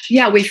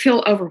 Yeah, we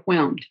feel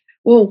overwhelmed.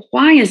 Well,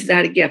 why is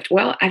that a gift?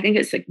 Well, I think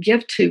it's a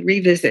gift to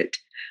revisit.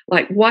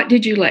 Like, what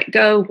did you let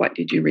go? What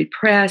did you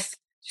repress?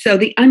 So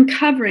the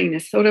uncovering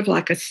is sort of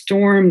like a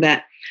storm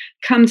that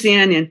comes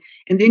in,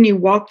 and then you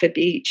walk the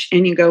beach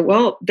and you go,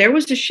 well, there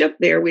was a ship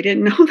there. We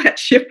didn't know that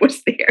ship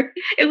was there.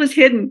 It was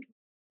hidden.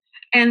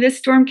 And this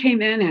storm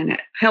came in and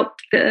it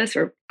helped this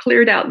or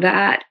cleared out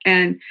that.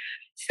 And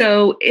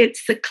so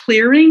it's the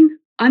clearing,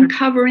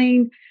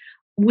 uncovering.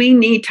 We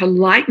need to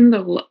lighten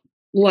the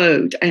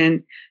load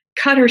and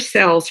cut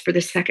ourselves for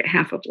the second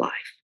half of life.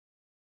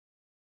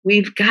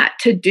 We've got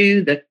to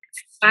do the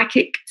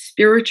psychic,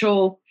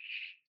 spiritual,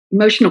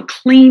 emotional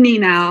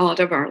cleaning out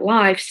of our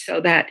life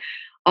so that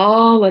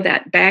all of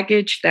that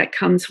baggage that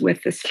comes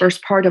with this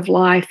first part of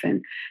life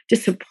and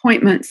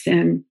disappointments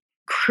and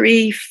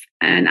grief.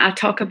 And I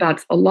talk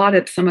about a lot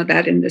of some of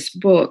that in this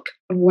book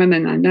of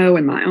women I know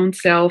and my own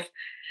self,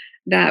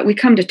 that we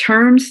come to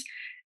terms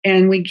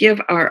and we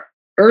give our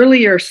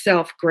earlier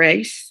self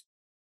grace.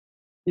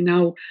 You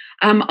know,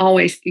 I'm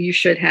always, you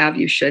should have.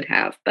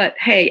 But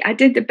hey, I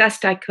did the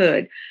best I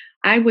could.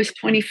 I was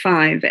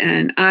 25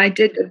 and I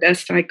did the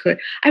best I could.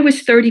 I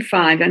was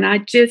 35 and I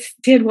just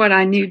did what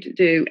I knew to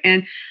do.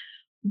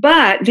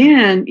 But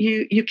then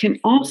you can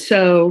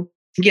also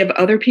give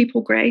other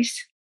people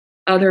grace,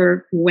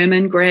 other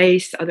women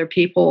grace, other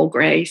people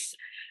grace.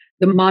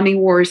 The mommy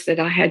wars that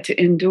I had to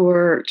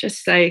endure,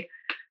 just say,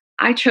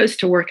 I chose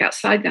to work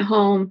outside the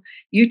home.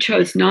 You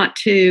chose not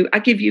to. I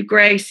give you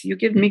grace. You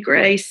give me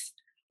grace.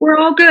 We're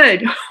all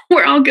good.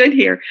 We're all good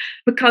here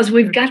because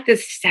we've got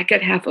this second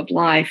half of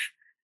life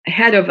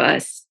ahead of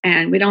us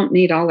and we don't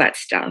need all that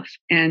stuff.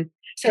 And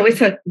so it's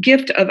a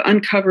gift of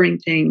uncovering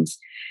things.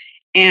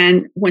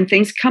 And when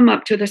things come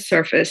up to the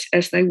surface,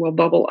 as they will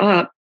bubble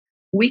up,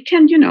 we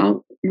can,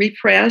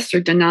 repress or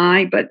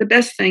deny. But the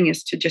best thing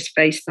is to just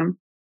face them.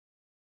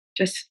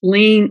 Just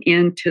lean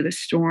into the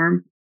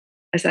storm.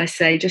 As I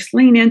say, just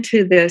lean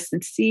into this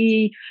and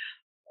see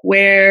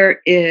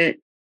where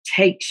it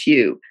takes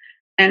you.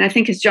 And I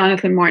think, as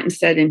Jonathan Martin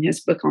said in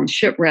his book on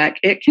shipwreck,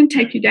 it can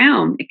take you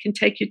down. It can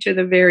take you to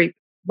the very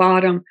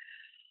bottom.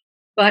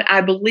 But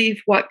I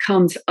believe what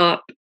comes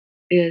up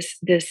is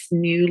this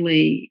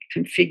newly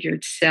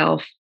configured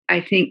self. I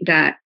think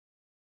that,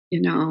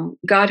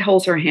 God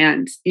holds our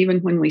hands even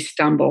when we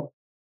stumble.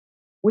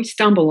 We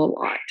stumble a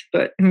lot,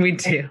 but we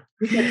do.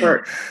 We get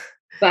hurt.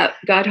 But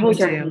God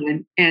holds our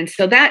hand. And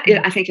so that,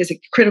 I think, is a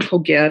critical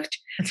gift.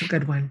 That's a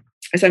good one.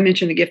 As I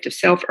mentioned, the gift of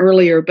self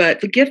earlier, but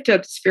the gift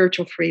of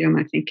spiritual freedom,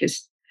 I think,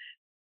 is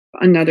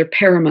another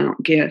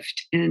paramount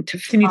gift. And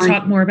can you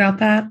talk more about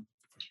that?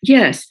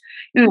 Yes.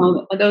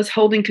 Those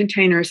holding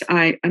containers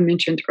I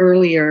mentioned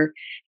earlier.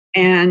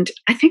 And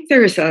I think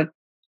there is a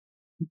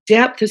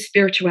depth of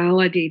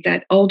spirituality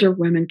that older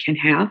women can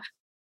have.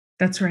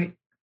 That's right.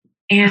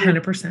 And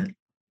 100%.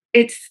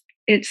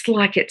 It's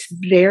like it's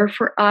there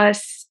for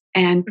us,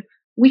 and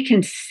we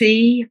can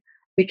see,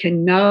 we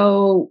can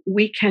know,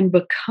 we can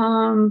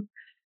become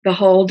the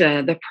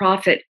Huldah, the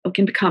prophet. We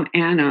can become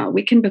Anna.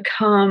 We can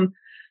become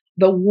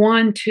the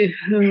one to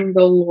whom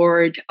the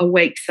Lord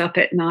awakes up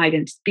at night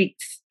and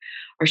speaks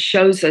or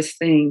shows us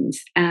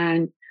things,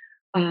 and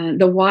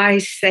the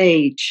wise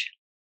sage.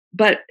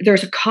 But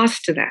there's a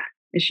cost to that.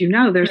 As you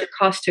know, there's a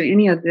cost to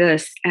any of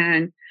this.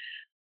 And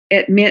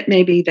admit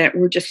maybe that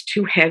we're just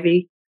too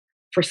heavy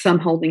for some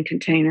holding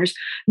containers.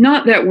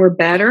 Not that we're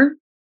better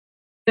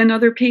than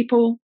other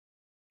people.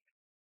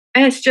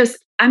 It's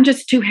just, I'm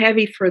just too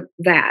heavy for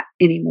that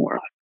anymore.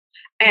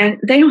 And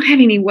they don't have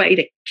any way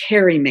to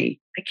carry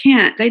me. I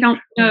can't. They don't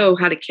know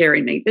how to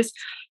carry me.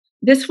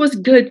 This was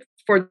good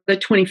for the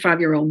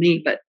 25-year-old me,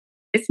 but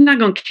it's not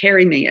going to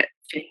carry me at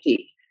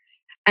 50.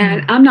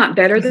 And I'm not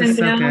better than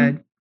them.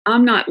 Good.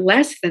 I'm not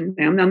less than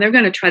them. Now, they're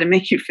going to try to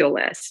make you feel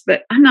less,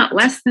 but I'm not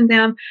less than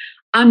them.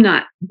 I'm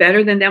not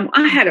better than them.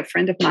 I had a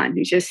friend of mine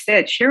who just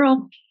said,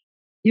 Cheryl,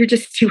 you're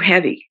just too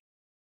heavy.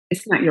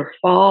 It's not your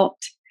fault.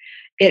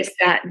 It's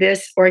that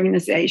this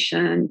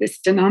organization, this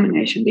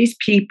denomination, these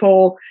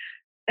people,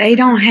 they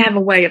don't have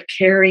a way of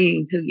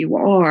carrying who you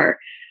are.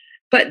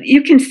 But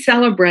you can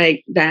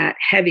celebrate that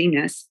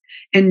heaviness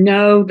and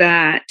know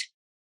that,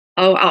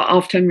 I'll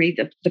often read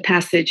the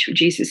passage where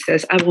Jesus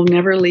says, I will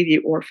never leave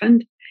you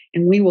orphaned,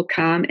 and we will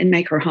come and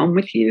make our home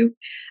with you.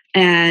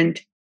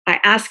 And I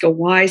asked a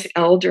wise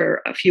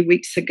elder a few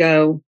weeks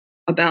ago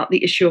about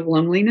the issue of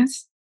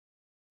loneliness.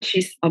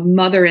 She's a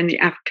mother in the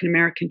African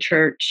American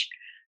church.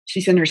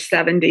 She's in her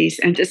 70s,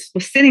 and just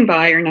was sitting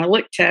by her, and I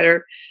looked at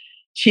her.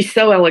 She's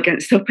so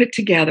elegant, so put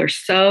together,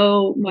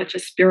 so much a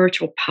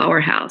spiritual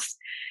powerhouse.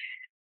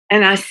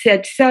 And I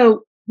said,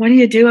 so what do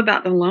you do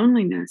about the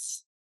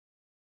loneliness?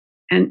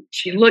 And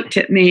she looked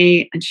at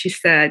me and she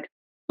said,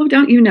 oh,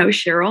 don't you know,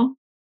 Cheryl?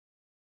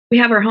 We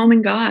have our home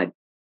in God.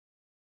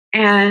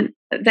 And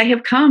they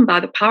have come by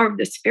the power of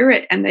the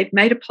Spirit, and they've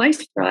made a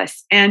place for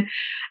us. And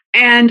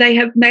they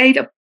have made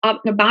an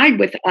abide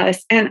with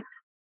us. And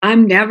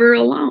I'm never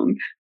alone.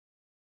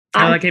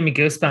 That gave me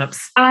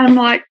goosebumps. I'm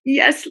like,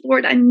 yes,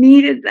 Lord, I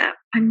needed that.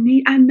 I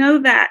know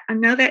that. I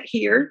know that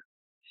here.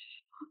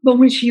 But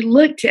when she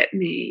looked at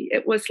me,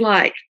 it was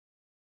like,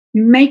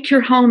 make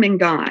your home in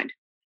God.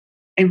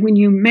 And when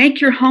you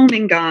make your home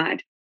in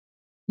God,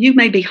 you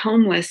may be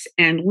homeless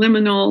and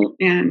liminal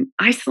and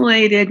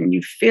isolated, and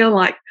you feel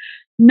like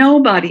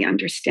nobody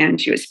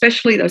understands you,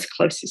 especially those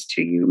closest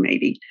to you,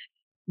 maybe.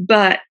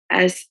 But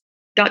as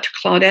Dr.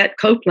 Claudette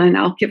Copeland,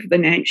 I'll give the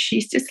name,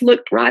 she's just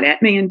looked right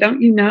at me and,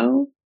 don't you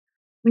know,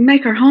 we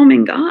make our home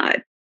in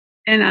God.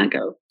 And I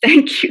go,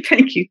 thank you,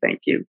 thank you,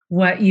 thank you.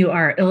 What you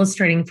are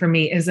illustrating for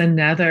me is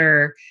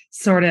another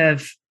sort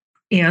of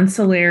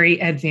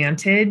ancillary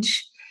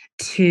advantage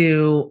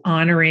to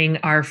honoring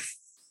our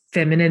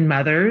feminine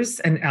mothers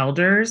and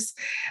elders,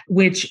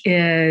 which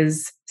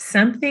is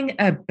something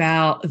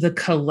about the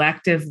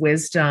collective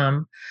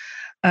wisdom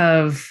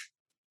of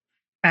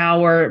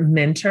our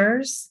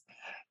mentors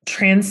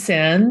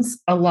transcends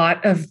a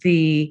lot of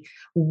the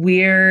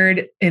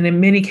weird and in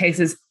many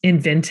cases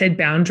invented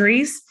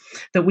boundaries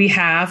that we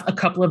have a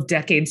couple of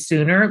decades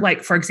sooner.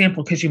 Like, for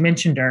example, because you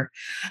mentioned her,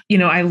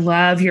 I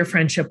love your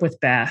friendship with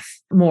Beth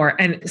Moore.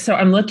 And so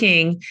I'm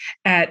looking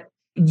at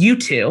you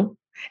two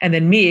and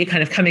then me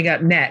kind of coming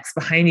up next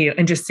behind you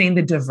and just seeing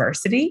the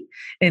diversity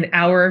in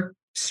our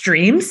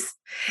streams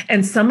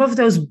and some of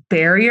those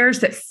barriers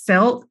that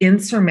felt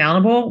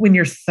insurmountable when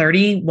you're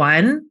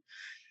 31,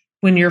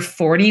 when you're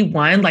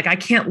 41, like I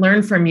can't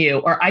learn from you,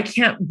 or I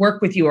can't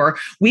work with you, or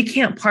we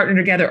can't partner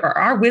together, or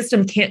our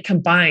wisdom can't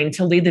combine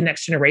to lead the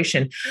next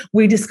generation.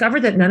 We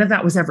discovered that none of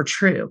that was ever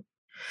true.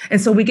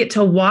 And so we get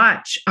to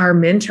watch our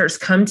mentors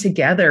come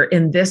together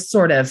in this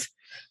sort of,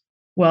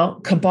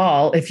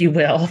 cabal, if you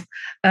will,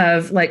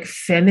 of like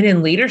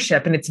feminine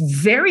leadership. And it's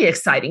very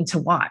exciting to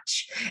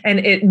watch. And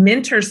it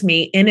mentors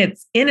me in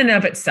and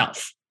of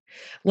itself.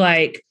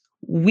 Like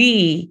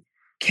we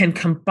can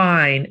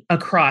combine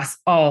across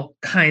all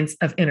kinds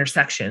of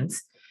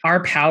intersections.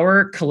 Our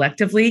power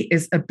collectively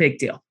is a big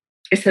deal.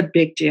 It's a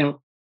big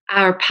deal.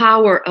 Our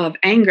power of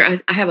anger,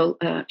 I have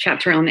a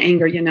chapter on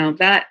anger,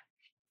 that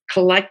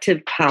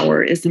collective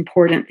power is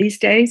important these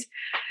days,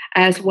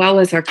 as well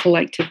as our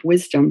collective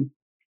wisdom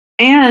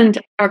and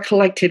our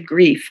collective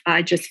grief.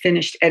 I just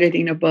finished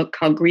editing a book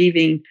called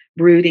Grieving,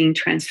 Brooding,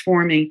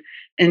 Transforming.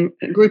 And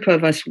a group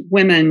of us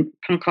women,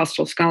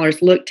 Pentecostal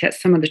scholars, looked at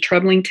some of the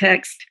troubling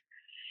texts.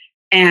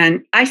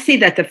 And I see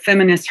that the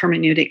feminist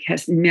hermeneutic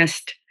has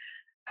missed.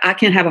 I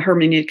can have a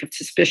hermeneutic of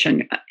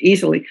suspicion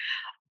easily,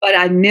 but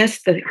I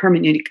missed the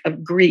hermeneutic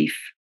of grief,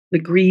 the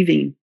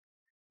grieving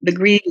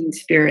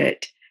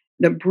spirit,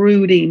 the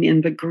brooding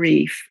in the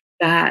grief.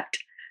 That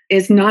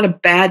is not a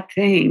bad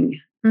thing.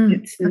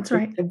 That's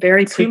right. It's a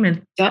very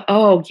human.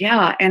 Oh,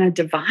 yeah. And a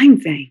divine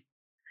thing.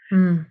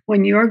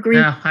 When your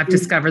grief. Oh, I've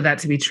discovered that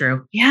to be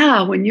true.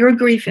 Yeah. When your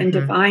grief and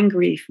divine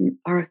grief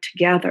are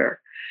together,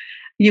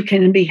 you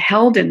can be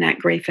held in that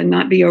grief and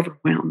not be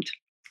overwhelmed.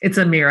 It's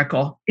a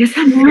miracle. It's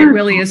a miracle. It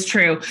really is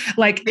true.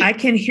 Like I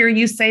can hear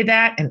you say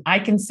that and I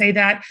can say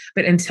that,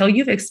 but until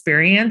you've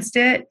experienced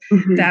it,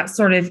 that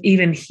sort of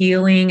even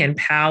healing and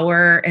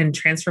power and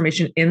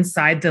transformation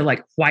inside the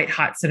like white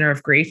hot center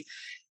of grief,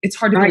 it's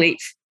hard to believe.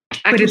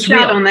 I can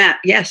shout on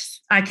that. Yes.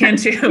 I can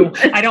too.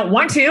 I don't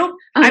want to.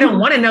 I don't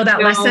want to know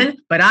that lesson,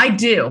 but I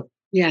do.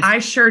 Yes. I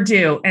sure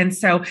do. And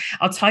so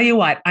I'll tell you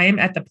what, I am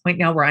at the point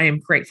now where I am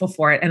grateful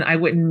for it. And I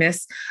wouldn't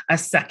miss a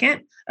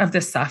second of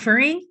the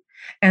suffering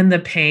and the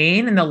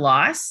pain and the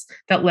loss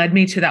that led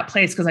me to that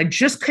place because I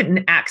just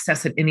couldn't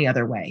access it any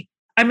other way.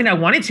 I mean, I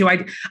wanted to.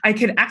 I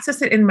could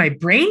access it in my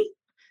brain.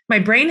 My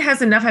brain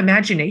has enough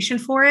imagination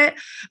for it.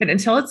 But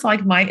until it's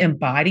like my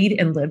embodied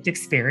and lived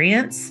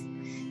experience,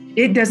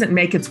 it doesn't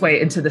make its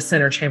way into the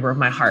center chamber of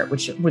my heart,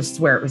 which is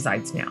where it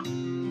resides now.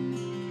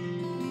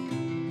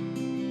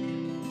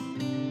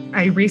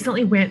 I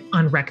recently went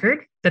on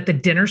record that the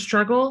dinner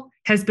struggle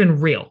has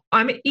been real.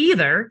 I'm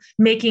either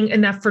making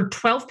enough for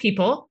 12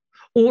 people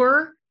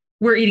or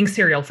we're eating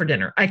cereal for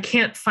dinner. I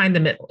can't find the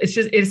middle.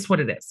 It's what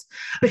it is.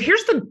 But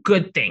here's the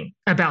good thing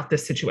about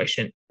this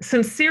situation.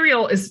 Since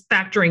cereal is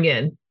factoring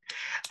in,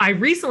 I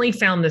recently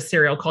found this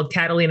cereal called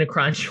Catalina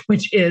Crunch,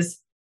 which is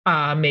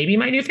maybe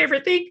my new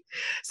favorite thing.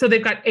 So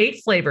they've got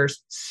 8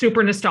 flavors,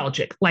 super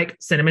nostalgic, like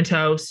cinnamon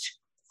toast,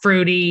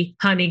 fruity,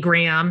 honey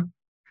graham.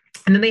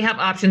 And then they have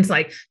options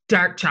like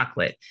dark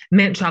chocolate,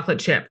 mint chocolate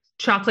chip,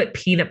 chocolate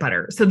peanut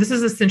butter. So this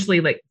is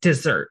essentially like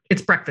dessert.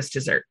 It's breakfast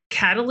dessert.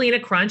 Catalina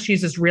Crunch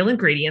uses real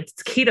ingredients.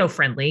 It's keto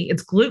friendly.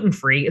 It's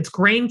gluten-free. It's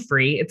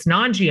grain-free. It's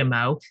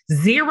non-GMO,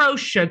 0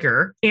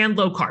 sugar, and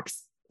low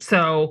carbs.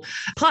 So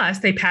plus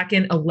they pack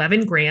in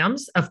 11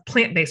 grams of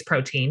plant-based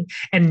protein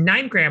and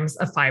 9 grams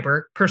of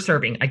fiber per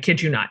serving. I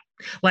kid you not.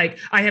 Like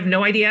I have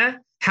no idea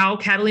how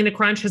Catalina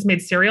Crunch has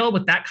made cereal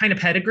with that kind of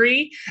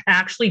pedigree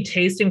actually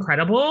taste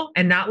incredible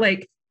and not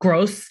like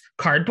gross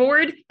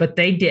cardboard, but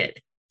they did.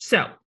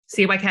 So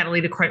see why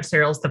Catalina Crunch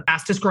cereal is the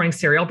fastest growing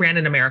cereal brand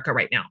in America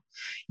right now.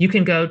 You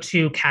can go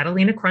to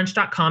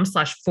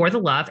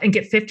catalinacrunch.com/forthelove and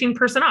get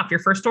 15% off your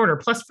first order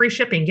plus free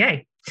shipping.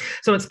 Yay.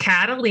 So it's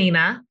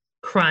Catalina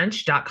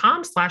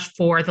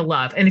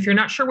catalydacrunch.com/for-the-love. And if you're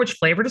not sure which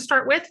flavor to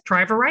start with,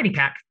 try a variety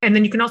pack. And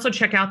then you can also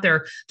check out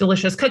their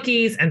delicious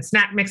cookies and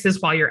snack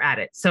mixes while you're at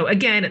it. So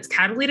again, it's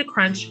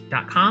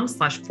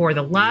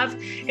catalydacrunch.com/for-the-love,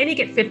 and you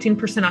get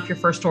 15% off your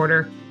first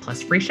order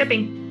plus free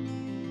shipping.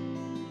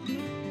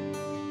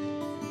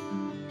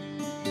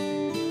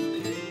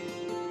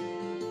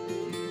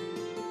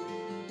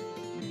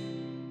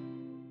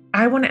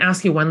 I want to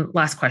ask you one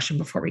last question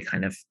before we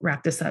kind of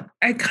wrap this up.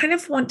 I kind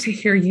of want to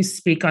hear you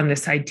speak on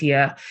this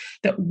idea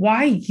that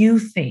why you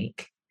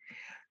think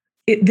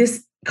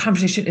this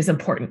conversation is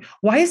important.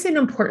 Why is it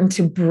important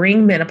to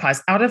bring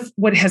menopause out of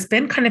what has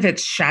been kind of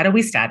its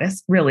shadowy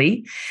status,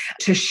 really,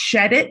 to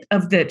shed it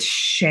of the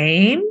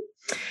shame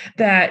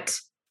that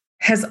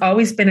has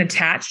always been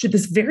attached to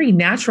this very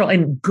natural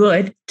and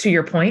good, to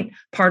your point,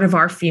 part of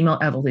our female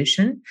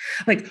evolution?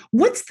 Like,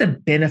 what's the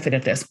benefit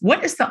of this?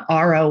 What is the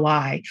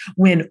ROI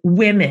when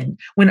women,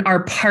 when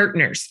our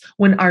partners,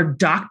 when our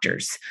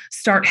doctors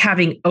start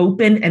having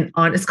open and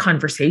honest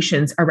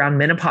conversations around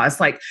menopause?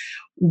 Like,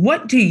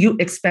 what do you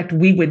expect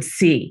we would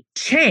see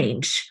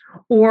change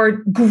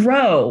or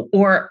grow?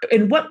 Or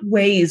in what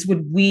ways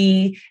would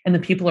we and the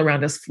people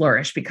around us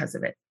flourish because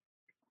of it?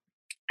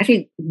 I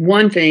think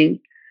one thing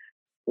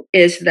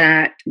is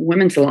that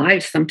women's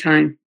lives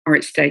sometimes are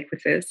at stake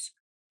with this,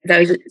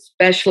 those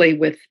especially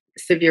with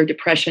severe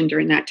depression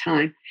during that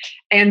time.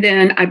 And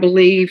then I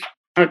believe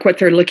what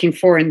they're looking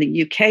for in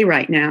the UK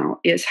right now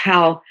is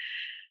how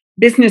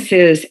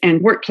businesses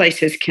and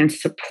workplaces can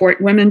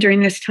support women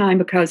during this time,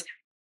 because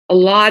a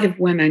lot of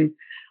women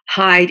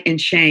hide in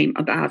shame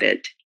about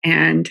it.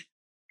 And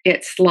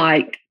it's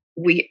like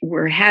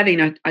we're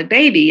having a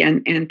baby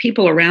and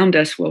people around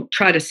us will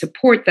try to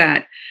support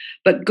that.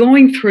 But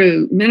going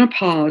through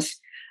menopause,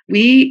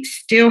 we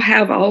still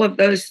have all of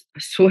those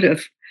sort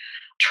of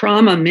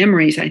trauma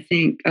memories, I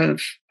think,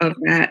 of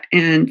that,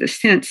 and the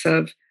sense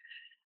of,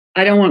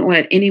 I don't want to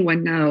let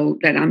anyone know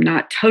that I'm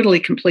not totally,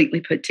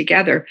 completely put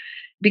together,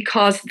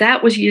 because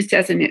that was used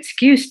as an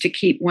excuse to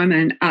keep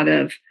women out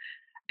of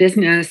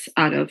business,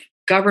 out of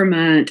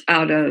government,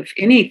 out of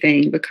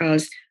anything,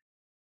 because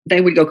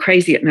they would go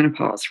crazy at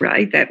menopause,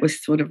 right? That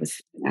was sort of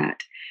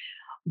that.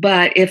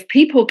 But if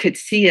people could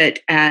see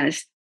it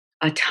as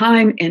a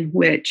time in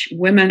which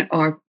women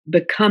are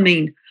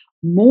becoming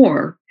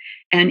more,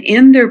 and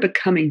in their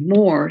becoming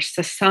more,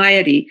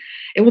 society,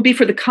 it will be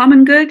for the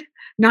common good,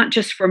 not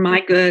just for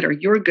my good or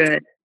your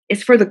good.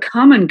 It's for the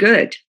common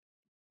good.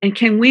 And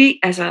can we,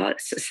 as a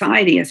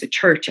society, as a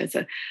church, as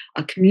a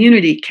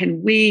community,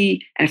 can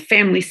we, a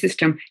family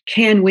system,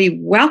 can we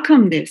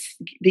welcome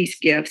these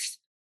gifts,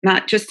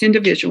 not just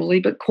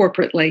individually, but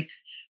corporately,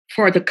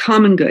 for the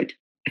common good,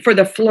 for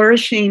the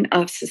flourishing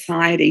of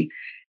society,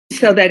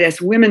 so that as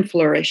women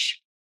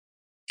flourish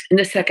in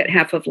the second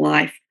half of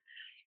life,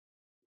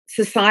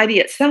 society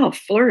itself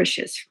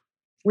flourishes.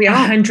 We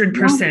all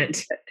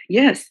 100%.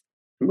 Yes.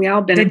 We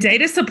all benefit. The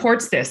data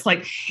supports this.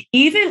 Like,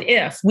 even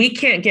if we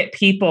can't get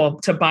people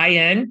to buy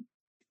in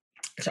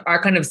to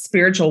our kind of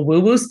spiritual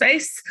woo-woo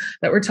space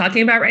that we're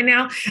talking about right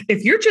now,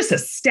 if you're just a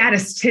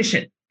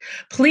statistician,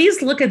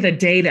 please look at the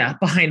data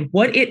behind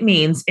what it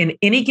means in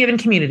any given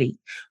community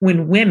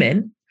when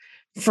women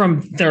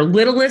from their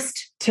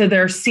littlest to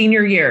their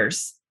senior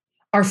years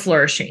are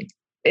flourishing.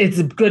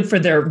 It's good for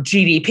their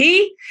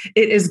GDP.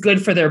 It is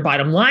good for their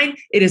bottom line.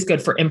 It is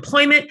good for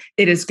employment.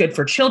 It is good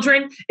for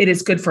children. It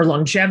is good for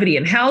longevity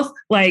and health.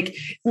 Like,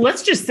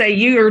 let's just say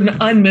you're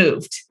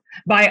unmoved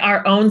by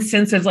our own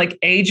sense of like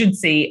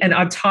agency and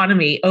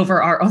autonomy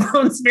over our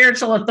own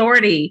spiritual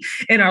authority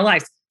in our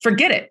lives.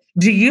 Forget it.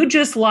 Do you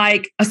just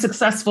like a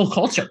successful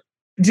culture?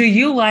 Do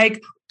you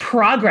like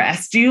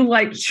progress? Do you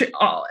like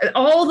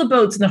all the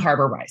boats in the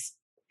harbor rise?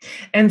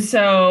 And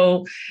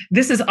so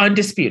this is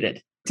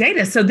undisputed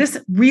data. So this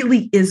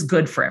really is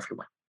good for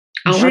everyone.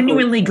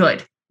 Genuinely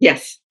good.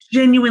 Yes.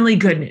 Genuinely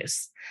good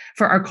news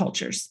for our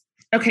cultures.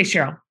 Okay,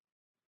 Cheryl.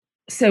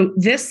 So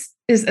this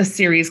is a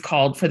series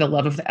called For the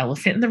Love of the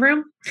Elephant in the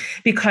Room,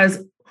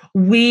 because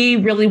we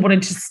really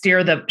wanted to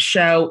steer the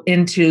show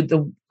into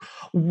the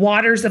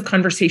waters of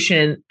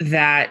conversation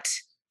that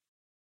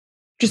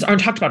just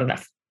aren't talked about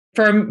enough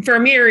for a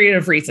myriad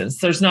of reasons.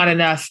 There's not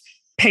enough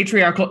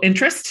patriarchal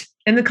interest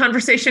in the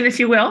conversation, if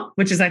you will,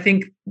 which is, I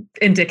think,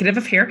 indicative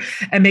of here.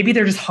 And maybe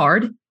they're just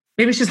hard.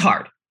 Maybe it's just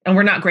hard and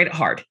we're not great at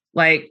hard.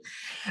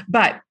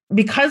 But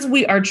because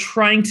we are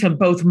trying to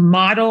both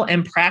model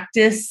and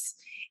practice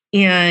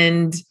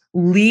and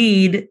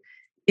lead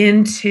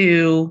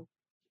into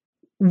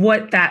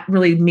what that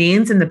really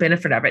means and the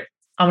benefit of it,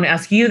 I want to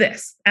ask you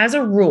this. As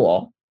a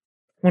rule,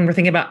 when we're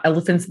thinking about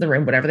elephants in the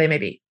room, whatever they may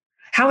be,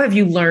 how have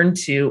you learned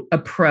to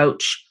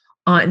approach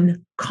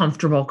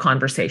uncomfortable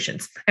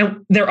conversations?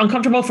 And they're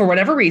uncomfortable for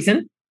whatever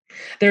reason.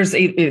 There's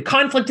a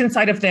conflict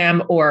inside of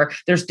them, or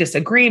there's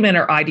disagreement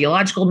or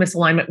ideological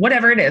misalignment,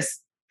 whatever it is,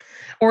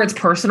 or it's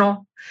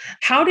personal.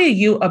 How do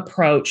you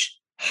approach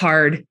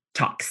hard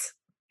talks?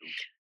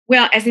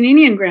 Well, as an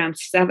Enneagram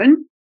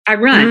 7, I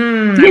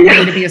run. I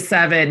wanted to be a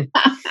 7.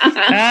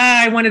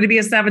 I wanted to be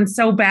a 7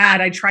 so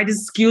bad. I tried to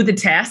skew the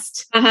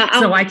test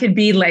so I could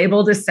be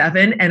labeled a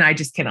 7, and I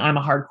just can't. I'm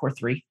a hardcore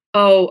 3.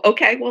 Oh,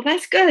 okay. Well,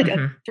 that's good.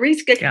 Mhm.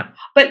 3's good. Yeah.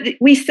 But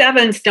we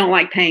 7s don't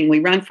like pain. We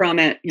run from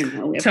it,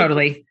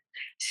 Totally.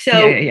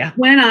 So Yeah.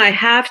 when I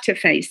have to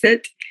face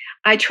it,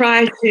 I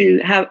try to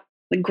have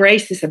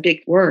grace is a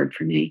big word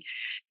for me.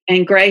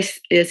 And grace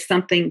is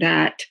something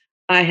that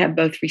I have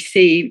both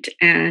received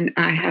and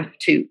I have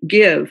to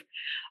give.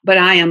 But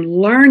I am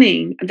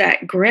learning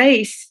that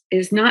grace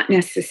is not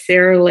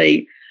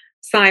necessarily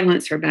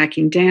silence or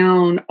backing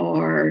down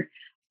or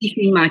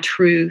speaking my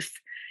truth,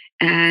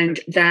 and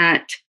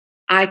that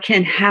I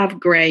can have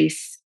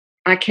grace,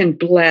 I can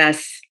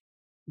bless,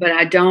 but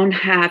I don't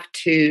have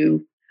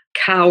to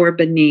cower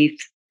beneath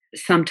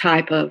some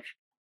type of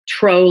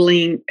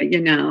trolling,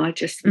 I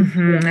just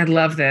I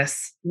love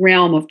this.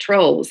 realm of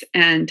trolls.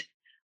 And,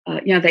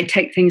 they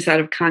take things out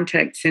of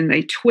context and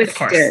they twist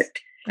it.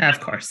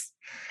 Of course.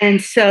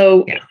 And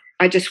so Yeah.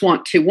 I just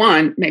want to,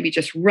 one, maybe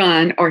just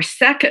run, or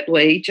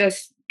secondly,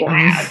 just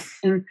blast.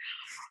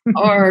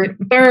 Or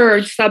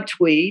third,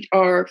 subtweet,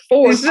 or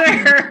fourth.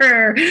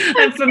 Sure.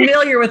 I'm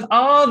familiar with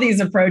all these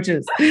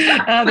approaches.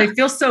 They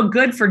feel so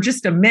good for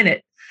just a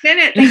minute.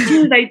 They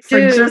do.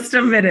 For just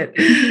a minute.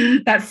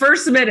 That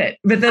first minute,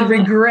 but then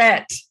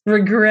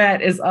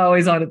regret is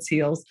always on its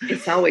heels.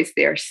 It's always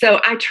there. So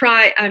I'm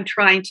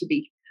trying to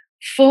be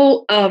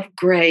full of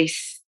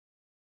grace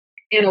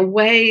in a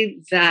way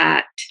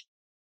that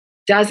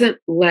doesn't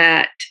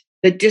let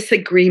the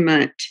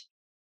disagreement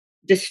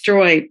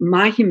destroy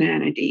my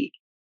humanity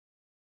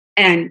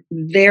and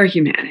their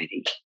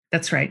humanity.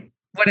 That's right.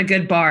 What a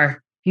good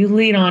bar. You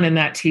lead on in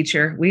that,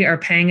 teacher. We are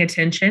paying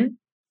attention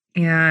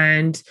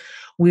and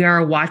we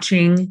are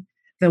watching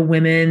the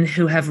women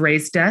who have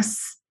raised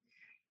us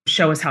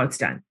show us how it's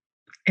done.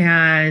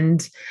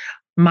 And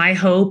my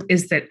hope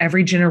is that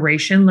every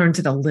generation learns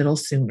it a little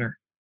sooner,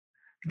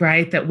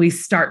 right? That we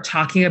start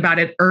talking about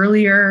it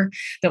earlier,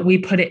 that we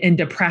put it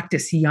into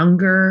practice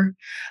younger,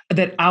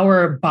 that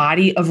our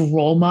body of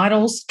role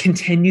models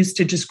continues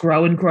to just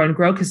grow and grow and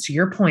grow. Because to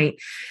your point,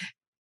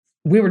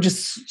 we were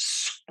just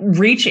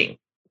reaching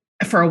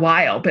for a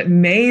while, but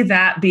may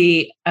that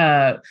be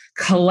a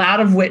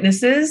cloud of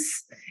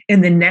witnesses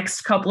in the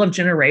next couple of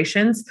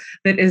generations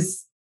that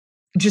is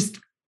just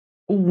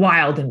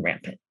wild and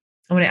rampant.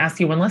 I want to ask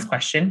you one last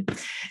question.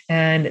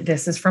 And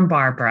this is from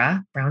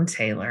Barbara Brown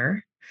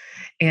Taylor.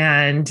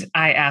 And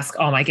I ask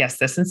all my guests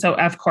this. And so,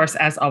 of course,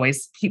 as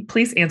always,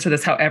 please answer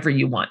this however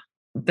you want.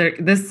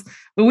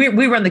 We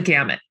run the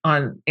gamut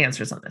on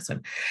answers on this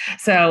one.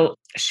 So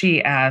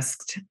she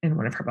asked in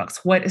one of her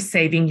books, what is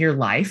saving your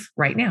life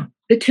right now?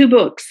 The 2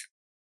 books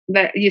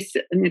that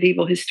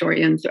medieval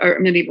historians or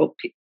medieval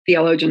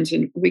theologians,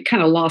 and we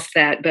kind of lost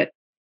that, but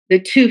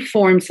the 2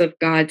 forms of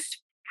God's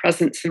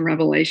presence and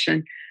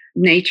revelation.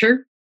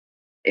 Nature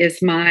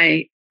is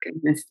my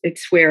goodness,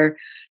 it's where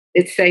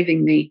it's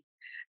saving me.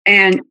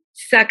 And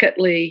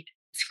secondly,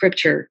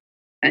 scripture,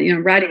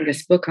 writing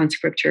this book on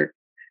scripture.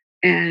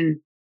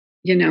 And,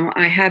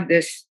 I have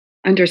this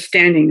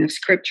understanding of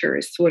scripture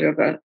as sort of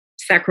a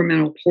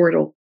sacramental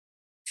portal,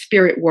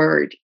 spirit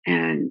word,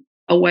 and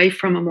away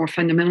from a more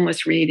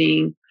fundamentalist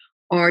reading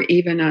or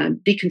even a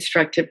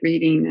deconstructive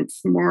reading.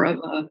 It's more of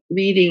a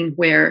reading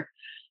where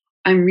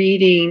I'm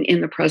reading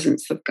in the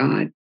presence of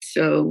God.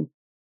 So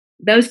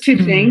those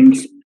 2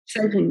 things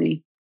saving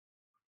me.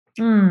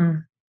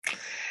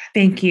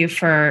 Thank you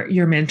for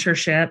your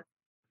mentorship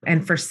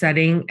and for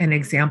setting an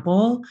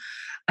example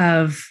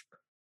of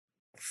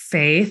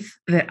faith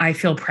that I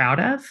feel proud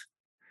of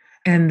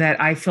and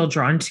that I feel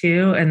drawn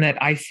to and that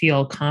I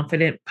feel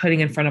confident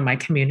putting in front of my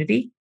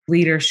community.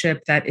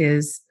 Leadership that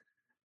is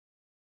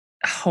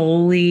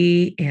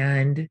holy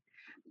and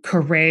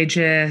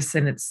courageous,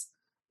 and its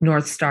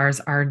North Stars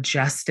are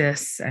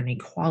justice and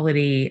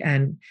equality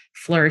and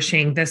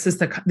flourishing. This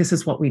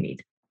is what we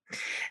need.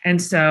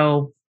 And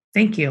so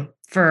thank you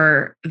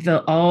for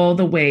all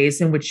the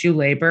ways in which you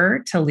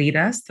labor to lead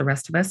us, the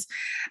rest of us.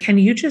 Can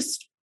you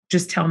just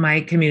tell my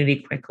community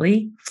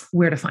quickly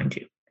where to find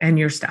you and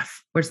your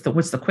stuff? What's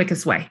the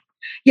quickest way?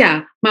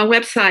 Yeah, my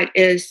website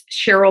is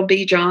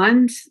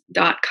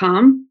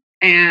CherylBJohns.com,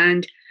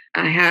 and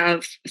I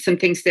have some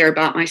things there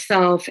about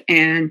myself,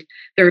 and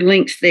there are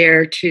links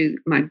there to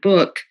my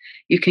book.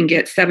 You can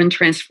get 7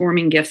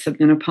 Transforming Gifts of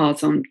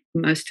Menopause on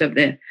most of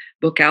the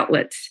book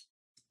outlets.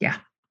 Yeah.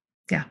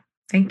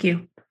 Thank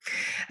you.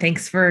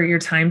 Thanks for your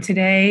time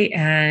today.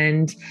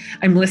 And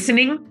I'm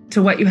listening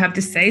to what you have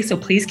to say. So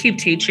please keep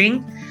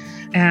teaching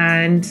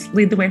and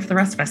lead the way for the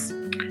rest of us.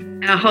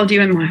 I'll hold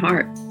you in my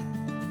heart.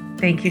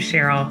 Thank you,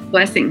 Cheryl.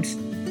 Blessings.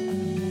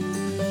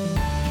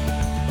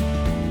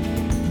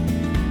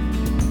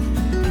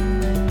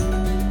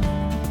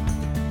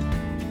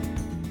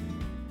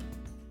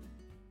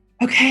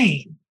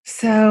 Okay.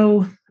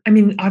 So,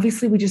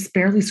 obviously we just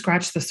barely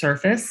scratched the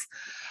surface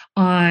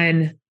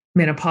on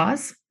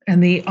menopause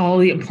and all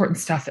the important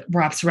stuff that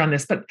wraps around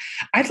this. But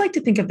I'd like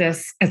to think of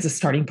this as a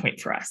starting point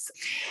for us.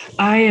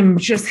 I am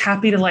just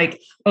happy to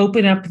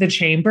open up the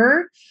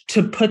chamber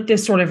to put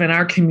this sort of in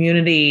our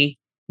community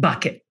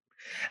bucket,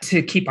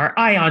 to keep our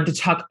eye on, to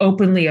talk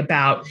openly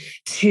about,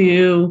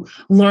 to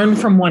learn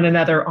from one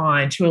another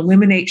on, to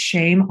eliminate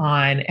shame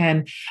on.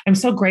 And I'm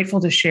so grateful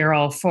to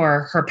Cheryl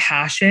for her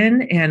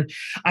passion and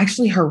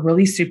actually her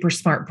really super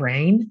smart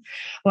brain.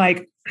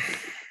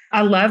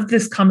 I love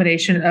this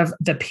combination of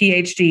the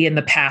PhD and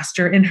the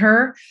pastor in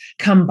her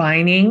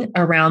combining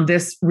around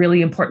this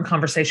really important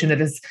conversation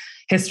that has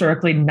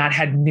historically not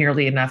had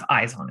nearly enough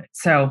eyes on it.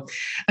 So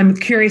I'm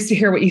curious to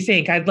hear what you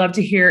think. I'd love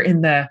to hear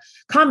in the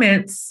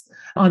comments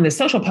on the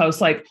social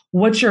post,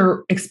 what's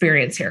your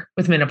experience here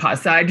with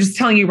menopause? So I'm just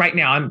telling you right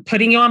now, I'm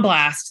putting you on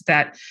blast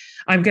that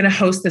I'm going to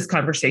host this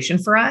conversation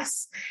for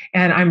us.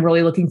 And I'm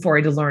really looking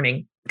forward to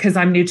learning because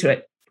I'm new to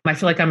it. I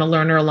feel like I'm a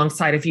learner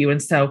alongside of you.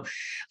 And so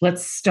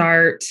let's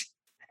start,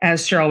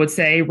 as Cheryl would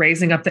say,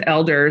 raising up the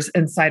elders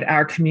inside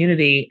our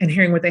community and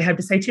hearing what they have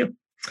to say too.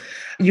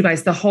 You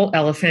guys, the whole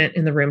Elephant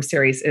in the Room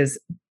series is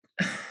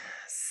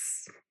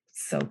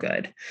so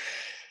good.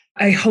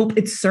 I hope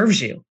it serves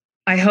you.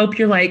 I hope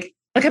you're like,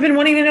 I've been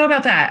wanting to know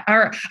about that,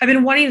 or I've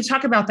been wanting to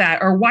talk about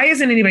that, or why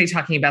isn't anybody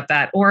talking about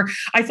that? Or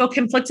I feel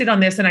conflicted on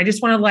this and I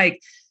just want to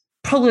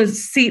pull a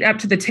seat up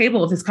to the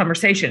table of this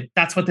conversation.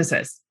 That's what this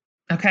is.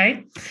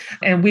 Okay.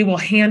 And we will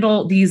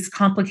handle these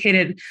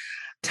complicated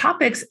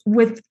topics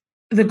with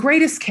the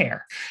greatest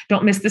care.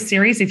 Don't miss the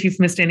series. If you've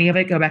missed any of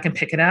it, go back and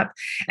pick it up.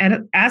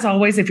 And as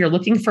always, if you're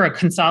looking for a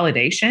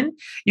consolidation,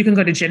 you can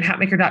go to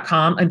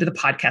jenhatmaker.com under the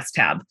podcast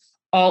tab.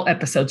 All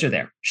episodes are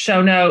there.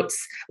 Show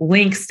notes,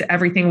 links to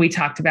everything we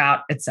talked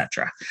about,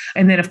 etc.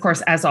 And then, of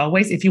course, as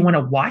always, if you want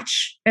to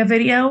watch a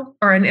video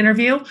or an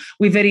interview,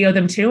 we video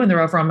them too, and they're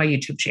over on my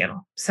YouTube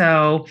channel.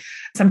 So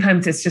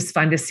sometimes it's just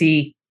fun to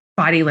see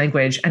body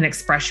language and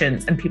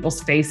expressions and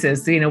people's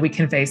faces. We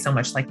convey so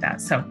much like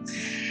that. So,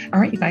 all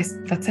right, you guys,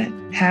 that's it.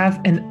 Have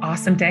an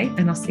awesome day,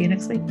 and I'll see you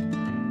next week.